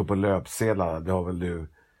 som står på löpsedlarna, det har väl du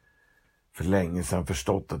för länge sedan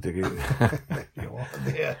förstått att det är... Ja,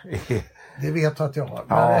 det vet jag att jag har.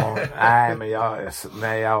 Ja, nej, men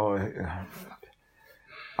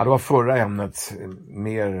det var förra ämnet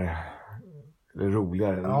mer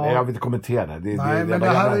roligare. Ja. Jag vill inte kommentera det. Men det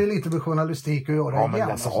här är ju lite med journalistik att göra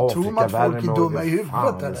igen. Alltså, tror man att folk är dumma i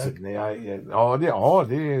huvudet eller?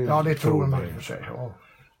 Det tror man i och för sig.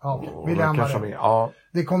 Vi lämnar det.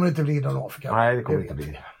 Det kommer inte bli någon Afrika. Nej, det kommer inte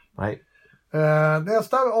bli. Nej.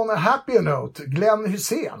 Nästa, on a happy note, Glenn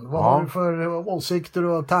Hysén. Vad har du för åsikter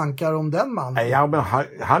och tankar om den mannen? Nej, men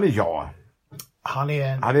han är jag. Han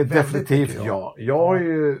är definitivt jag. Jag har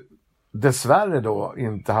ju dessvärre då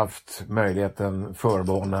inte haft möjligheten,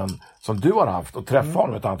 förmånen som du har haft att träffa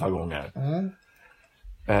honom ett antal gånger.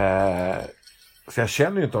 Så jag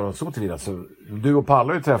känner ju inte honom så tillvida. Så du och Palle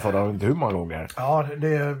har ju träffat honom inte hur många gånger. Ja,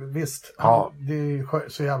 det är visst. Det är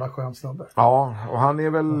så jävla skön snubbe. Ja, och han är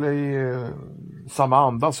väl i samma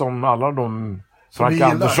anda som alla de Frank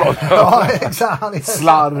Andersson. Ja, exakt.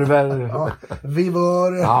 Slarver.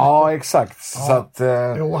 Vivör. Ja, exakt. Ja. Så att,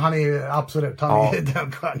 jo, han är ju absolut. Han är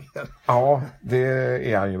den genren. Ja, det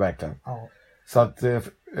är han ju verkligen. Ja. Så att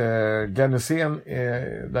Glenn Hysén,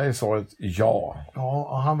 där är svaret ja. Ja,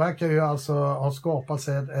 och han verkar ju alltså ha skapat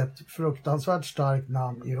sig ett fruktansvärt starkt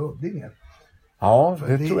namn i Huddinge. Ja,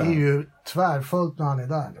 det tror jag. Det är ju tvärfullt när han är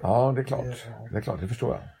där. Ja, det är klart. Det är klart, det förstår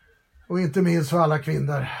jag. Och inte minst för alla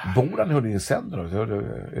kvinnor. Bor han i Huddinge Center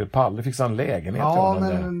då? Palle fixade en lägenhet till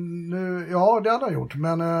honom det hade han gjort.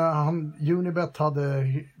 Men Unibet hade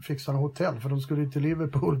fixat en hotell för de skulle till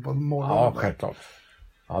Liverpool på morgonen. Ja, självklart.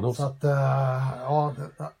 Ja, då... Så att,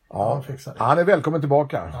 han fixade det. Han är välkommen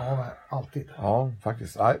tillbaka. Ja, alltid. Ja,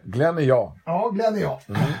 faktiskt. Glenn är jag. Ja, Glenn är jag.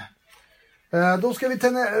 Då ska vi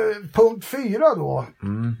till punkt 4 då.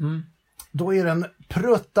 Då är det en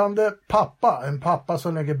pruttande pappa. En pappa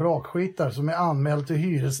som lägger brakskitar som är anmäld till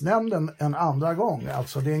hyresnämnden en andra gång.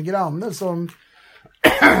 Alltså det är en granne som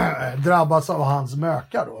drabbas av hans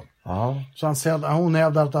möka då. Ja. Så hon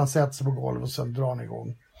hävdar att han sätter sig på golvet och sen drar han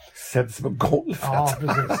igång. Sätter sig på golvet? Ja,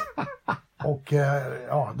 precis. Och,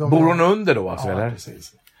 bor hon under då alltså, eller?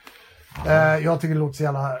 Precis. Jag tycker det låter så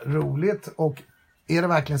jävla roligt. Och är det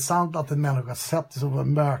verkligen sant att en människa sätter sig på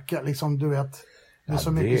en möka? Liksom, du vet, det är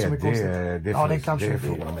så mycket som är konstigt. Det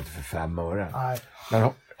frågar de inte för 5 öre. Nej. Men,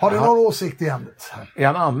 har du någon åsikt i ämnet? Är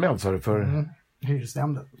han anmäld, så för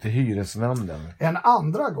hyresnämnden? Till hyresnämnden. En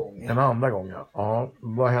andra gång? En andra gång, ja.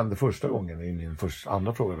 Vad hände första gången i min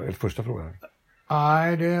andra fråga, eller första fråga?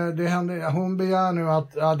 Nej, det hände. Hon begär nu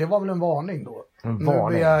att, det var väl en varning då. En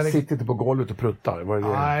varning? Sitter inte på golvet och pruttar? Var det det?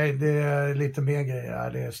 Nej, det är lite mer grejer.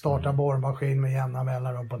 Det startar borrmaskin med jämna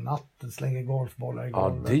mellanrum på natten, slänger golfbollar i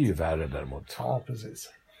golvet. Ja, det är ju värre däremot. Ja, precis.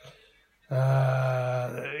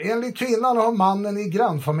 Enligt kvinnan har mannen i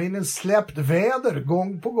grannfamiljen släppt väder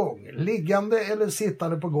gång på gång. Liggande eller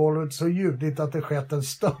sittande på golvet så ljudigt att det skett en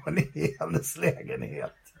störning i hennes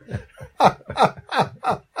lägenhet.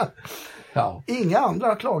 Ja. Inga andra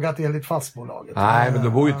har klagat enligt fastbolaget. Nej, men de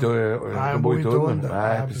bor ju inte under.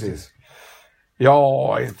 Nej, precis.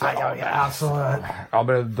 Ja, inte. Ja,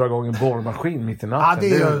 men dra igång en borrmaskin mitt i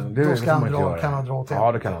natten. Då kan han dra åt.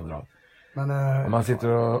 Ja, det kan han dra. Men man sitter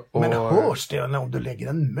och... Men hörs det om du lägger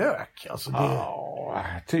en mök? Alltså det... Ja,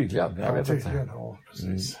 tydligen. Jag vet inte. Ja,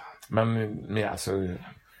 precis. Men alltså...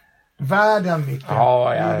 Världen, Micke.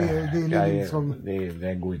 Ja,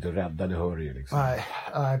 det går inte att rädda, det hör ju liksom.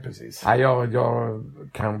 Nej, precis. Nej, jag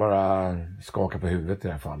kan bara skaka på huvudet i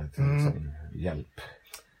det här fallet. Liksom, hjälp.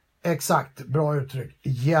 Exakt, bra uttryck.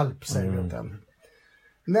 Hjälp, säger vi den.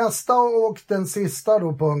 Nästa och den sista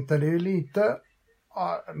då punkten, det är lite...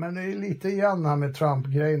 Ja, men det är lite igen här med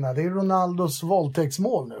Trump-grejerna. Det är Ronaldos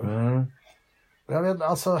våldtäktsmål nu. Jag vet,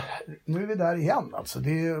 alltså, nu är vi där igen. Alltså,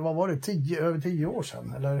 vad var det, över 10 år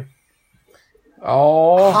sedan? Eller?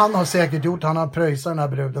 Ja. Han har säkert han har pröjsat den här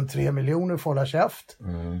bruden 3 miljoner för att hålla käft.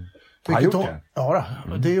 Han gjort det? Ja,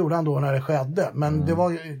 det gjorde han då när det skedde. Men det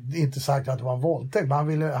var inte sagt att det var en våldtäkt.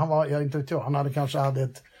 Men han hade kanske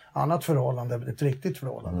ett annat förhållande, ett riktigt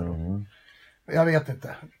förhållande. Jag vet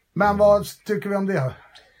inte. Men vad tycker vi om det?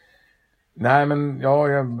 Nej, men det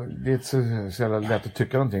är inte så jävla lätt att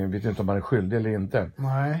tycka någonting. Jag vet inte om man är skyldig eller inte.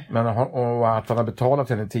 Nej. Men och att han har betalat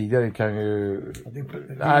henne tidigare kan ju...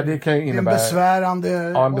 Det kan ju innebära...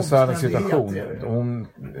 En besvärande situation.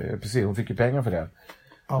 Hon fick ju pengar för det.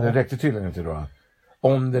 Ja. Det räckte tydligen inte då.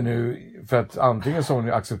 Om det nu... För att antingen så har hon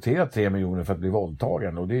ju accepterat 3 miljoner för att bli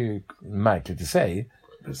våldtagen. Och det är ju märkligt i sig.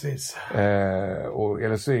 Precis.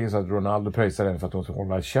 Eller så är det så att Ronaldo pröjsar den för att hon ska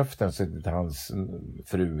hålla käften till hans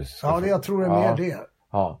fru. Jag tror det är mer det.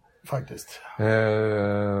 Ja. Faktiskt.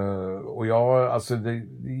 Och det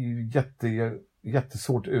är ju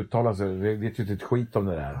jättesvårt att uttala sig. Vi vet ju inte ett skit om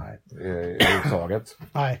det där överhuvudtaget.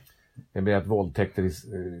 Nej. Det blir att våldtäkter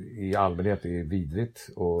i allmänhet är vidrigt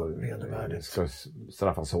och ska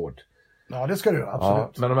straffas hårt. Ja, det ska du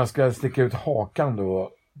absolut. Men om jag ska sticka ut hakan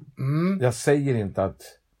då. Jag säger inte att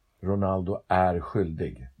Ronaldo är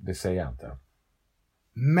skyldig. Det säger jag inte.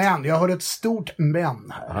 Men, jag har ett stort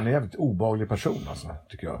men här. Han är en jävligt obehaglig person alltså,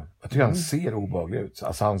 tycker jag. Jag tycker han ser obehaglig ut.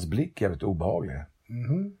 Alltså hans blick är jävligt obehaglig.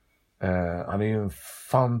 Han är ju en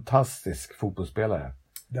fantastisk fotbollsspelare.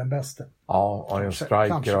 Den bästa. Ja, han är en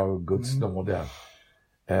striker av Guds nåde.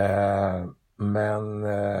 Men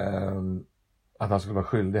att han skulle vara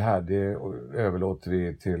skyldig här, det överlåter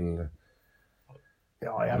vi till...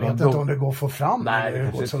 Ja, jag vet inte om det går att få fram. Nej, det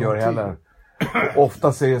kanske inte gör det heller.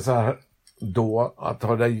 Ofta säger så här då att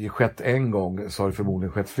har det skett en gång så har det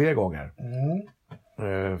förmodligen skett fler gånger.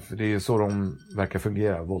 För det är så de verkar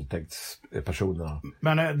fungera, våldtäktspersonerna.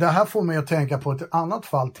 Men det här får mig att tänka på ett annat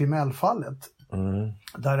fall, Timell-fallet.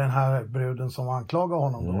 Där den här bruden som anklagar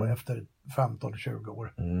honom då efter 15-20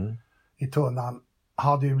 år i tunnan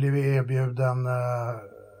hade ju blivit erbjuden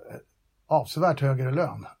avsevärt högre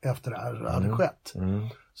lön efter det här hade skett.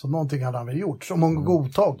 Så någonting hade han väl gjort som hon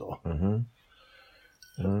godtag då.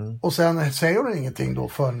 Och sen säger hon ingenting då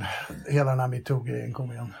för hela den här MeToo-grejen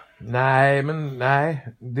kom igen. Nej.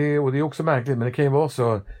 Det är också märkligt, men det kan ju vara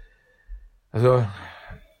så. Alltså,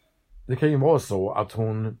 det kan ju vara så att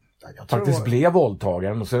hon faktiskt blev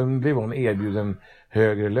våldtagen och sen blev hon erbjuden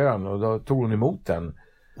högre lön och då tog hon emot den.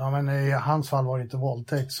 Ja, men i hans fall var det inte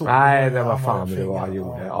våldtäkt så. Nej, det var fan det var han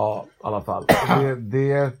gjorde. Ja, i alla fall.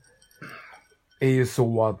 Det är ju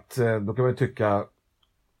så att då kan man ju tycka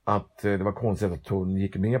att det var konstigt att hon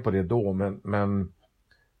gick med på det då, men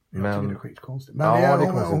jag tycker det är skitkonstigt. Men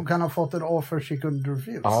hon kan ha fått en offer she couldn't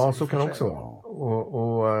refuse. Ja, så kan det också vara.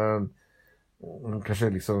 Och hon kanske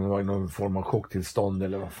liksom var i någon form av chocktillstånd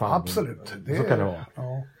eller vad fan. Absolut. Så kan det vara.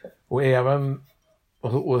 Ja. Och även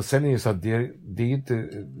och sen är det ju så att det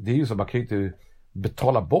är ju så att man kan ju inte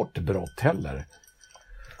betala bort brott heller.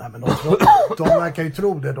 Nej, men de verkar ju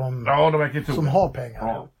tro det, de verkar ju tro som har pengar.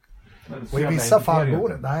 Ja. Och i vissa fall går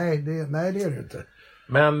det. Nej, det är det inte.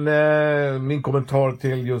 Men min kommentar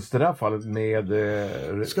till just det där fallet med...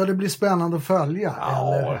 Ska det bli spännande att följa?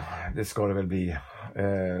 Ja, eller? Det ska det väl bli.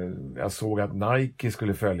 Jag såg att Nike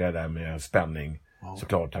skulle följa det där med spänning. Ja.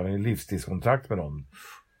 Såklart, han har en livstidskontrakt med dem.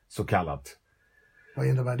 Så kallat. Vad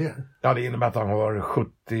innebär det? Ja, det innebär att han har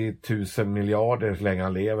 70 000 miljarder så länge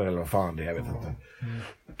han lever eller vad fan det är, jag vet inte.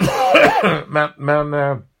 Men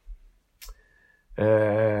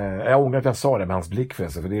jag ångrar att jag sa det med hans blick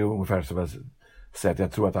för det är ungefär som att säga att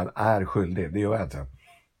jag tror att han är skyldig. Det gör jag inte.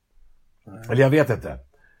 Eller jag vet inte.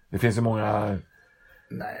 Det finns ju många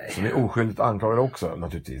som är oskyldigt anklagade också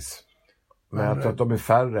naturligtvis. Men jag tror att de är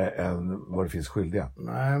färre än vad det finns skyldiga.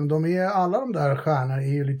 Nej, men alla de där stjärnorna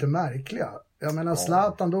är ju lite märkliga. Jag menar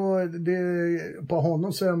Zlatan, på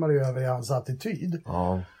honom ser man ju över i hans attityd.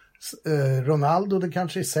 Ja. Ronaldo, det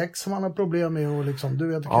kanske är sex som han har problem med och liksom, du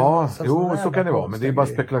vet. Så kan det vara, men det är bara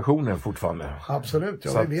spekulationer fortfarande. Absolut,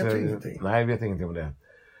 vi vet ju ingenting. Nej, vi vet ingenting om det.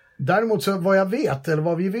 Däremot så vad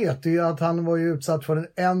vi vet är att han var ju utsatt för en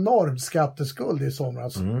enorm skatteskuld i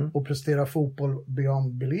somras och presterar fotboll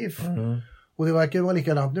beyond belief. Och det verkar ju vara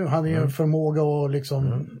likadant nu. Han är ju en förmåga att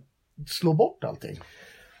liksom slå bort allting.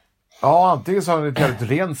 Ja, antingen så har han ett väldigt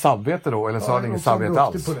rent samvete då, eller så har han inget samvete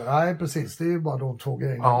alls. På det. Nej, precis. Det är ju bara de två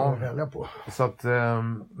grejerna att välja på. Så att,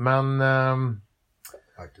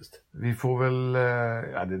 faktiskt. Vi får väl,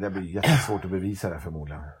 det där blir jättesvårt att bevisa det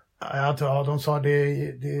förmodligen. Ja, jag tror de sa det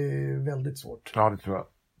är väldigt svårt. Ja, det tror jag.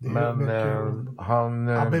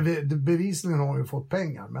 Bevisningen har ju fått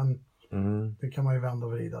pengar, men det kan man ju vända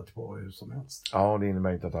och vrida på hur som helst. Ja, det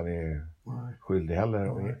innebär inte att han är skyldig heller.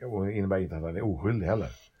 Och det innebär inte att han är oskyldig heller.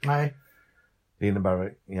 Nej. Det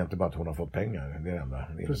innebär egentligen bara att hon har fått pengar. Det är det enda.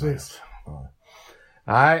 Precis. Ja.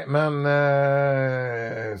 Nej, men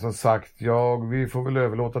som sagt, vi får väl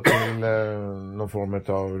överlåta till någon form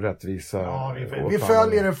av rättvisa. Ja, vi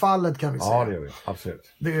följer det fallet kan vi säga. Ja, det gör vi.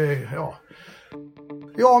 Absolut.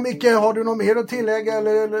 Ja, Micke, har du något mer att tillägga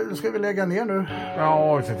eller ska vi lägga ner nu?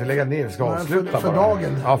 Ja, vi ska inte lägga ner, vi ska avsluta för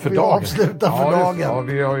dagen. Ja, för vi dagen. Avslutar för dagen. Ja,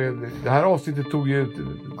 vi har det här avsnittet tog ju...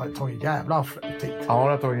 Ja, det tog en jävla tid. Ja, det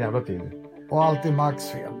har tagit en jävla tid. Och allt är Max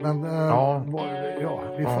fel. Men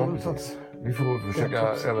vi får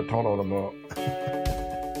försöka övertala dem och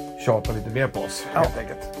tjata lite mer på oss, helt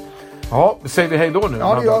enkelt. Ja, säger vi hej då nu?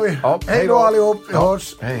 Ja, det gör vi. Ja, hej då allihop, vi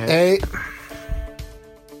hörs. Hej.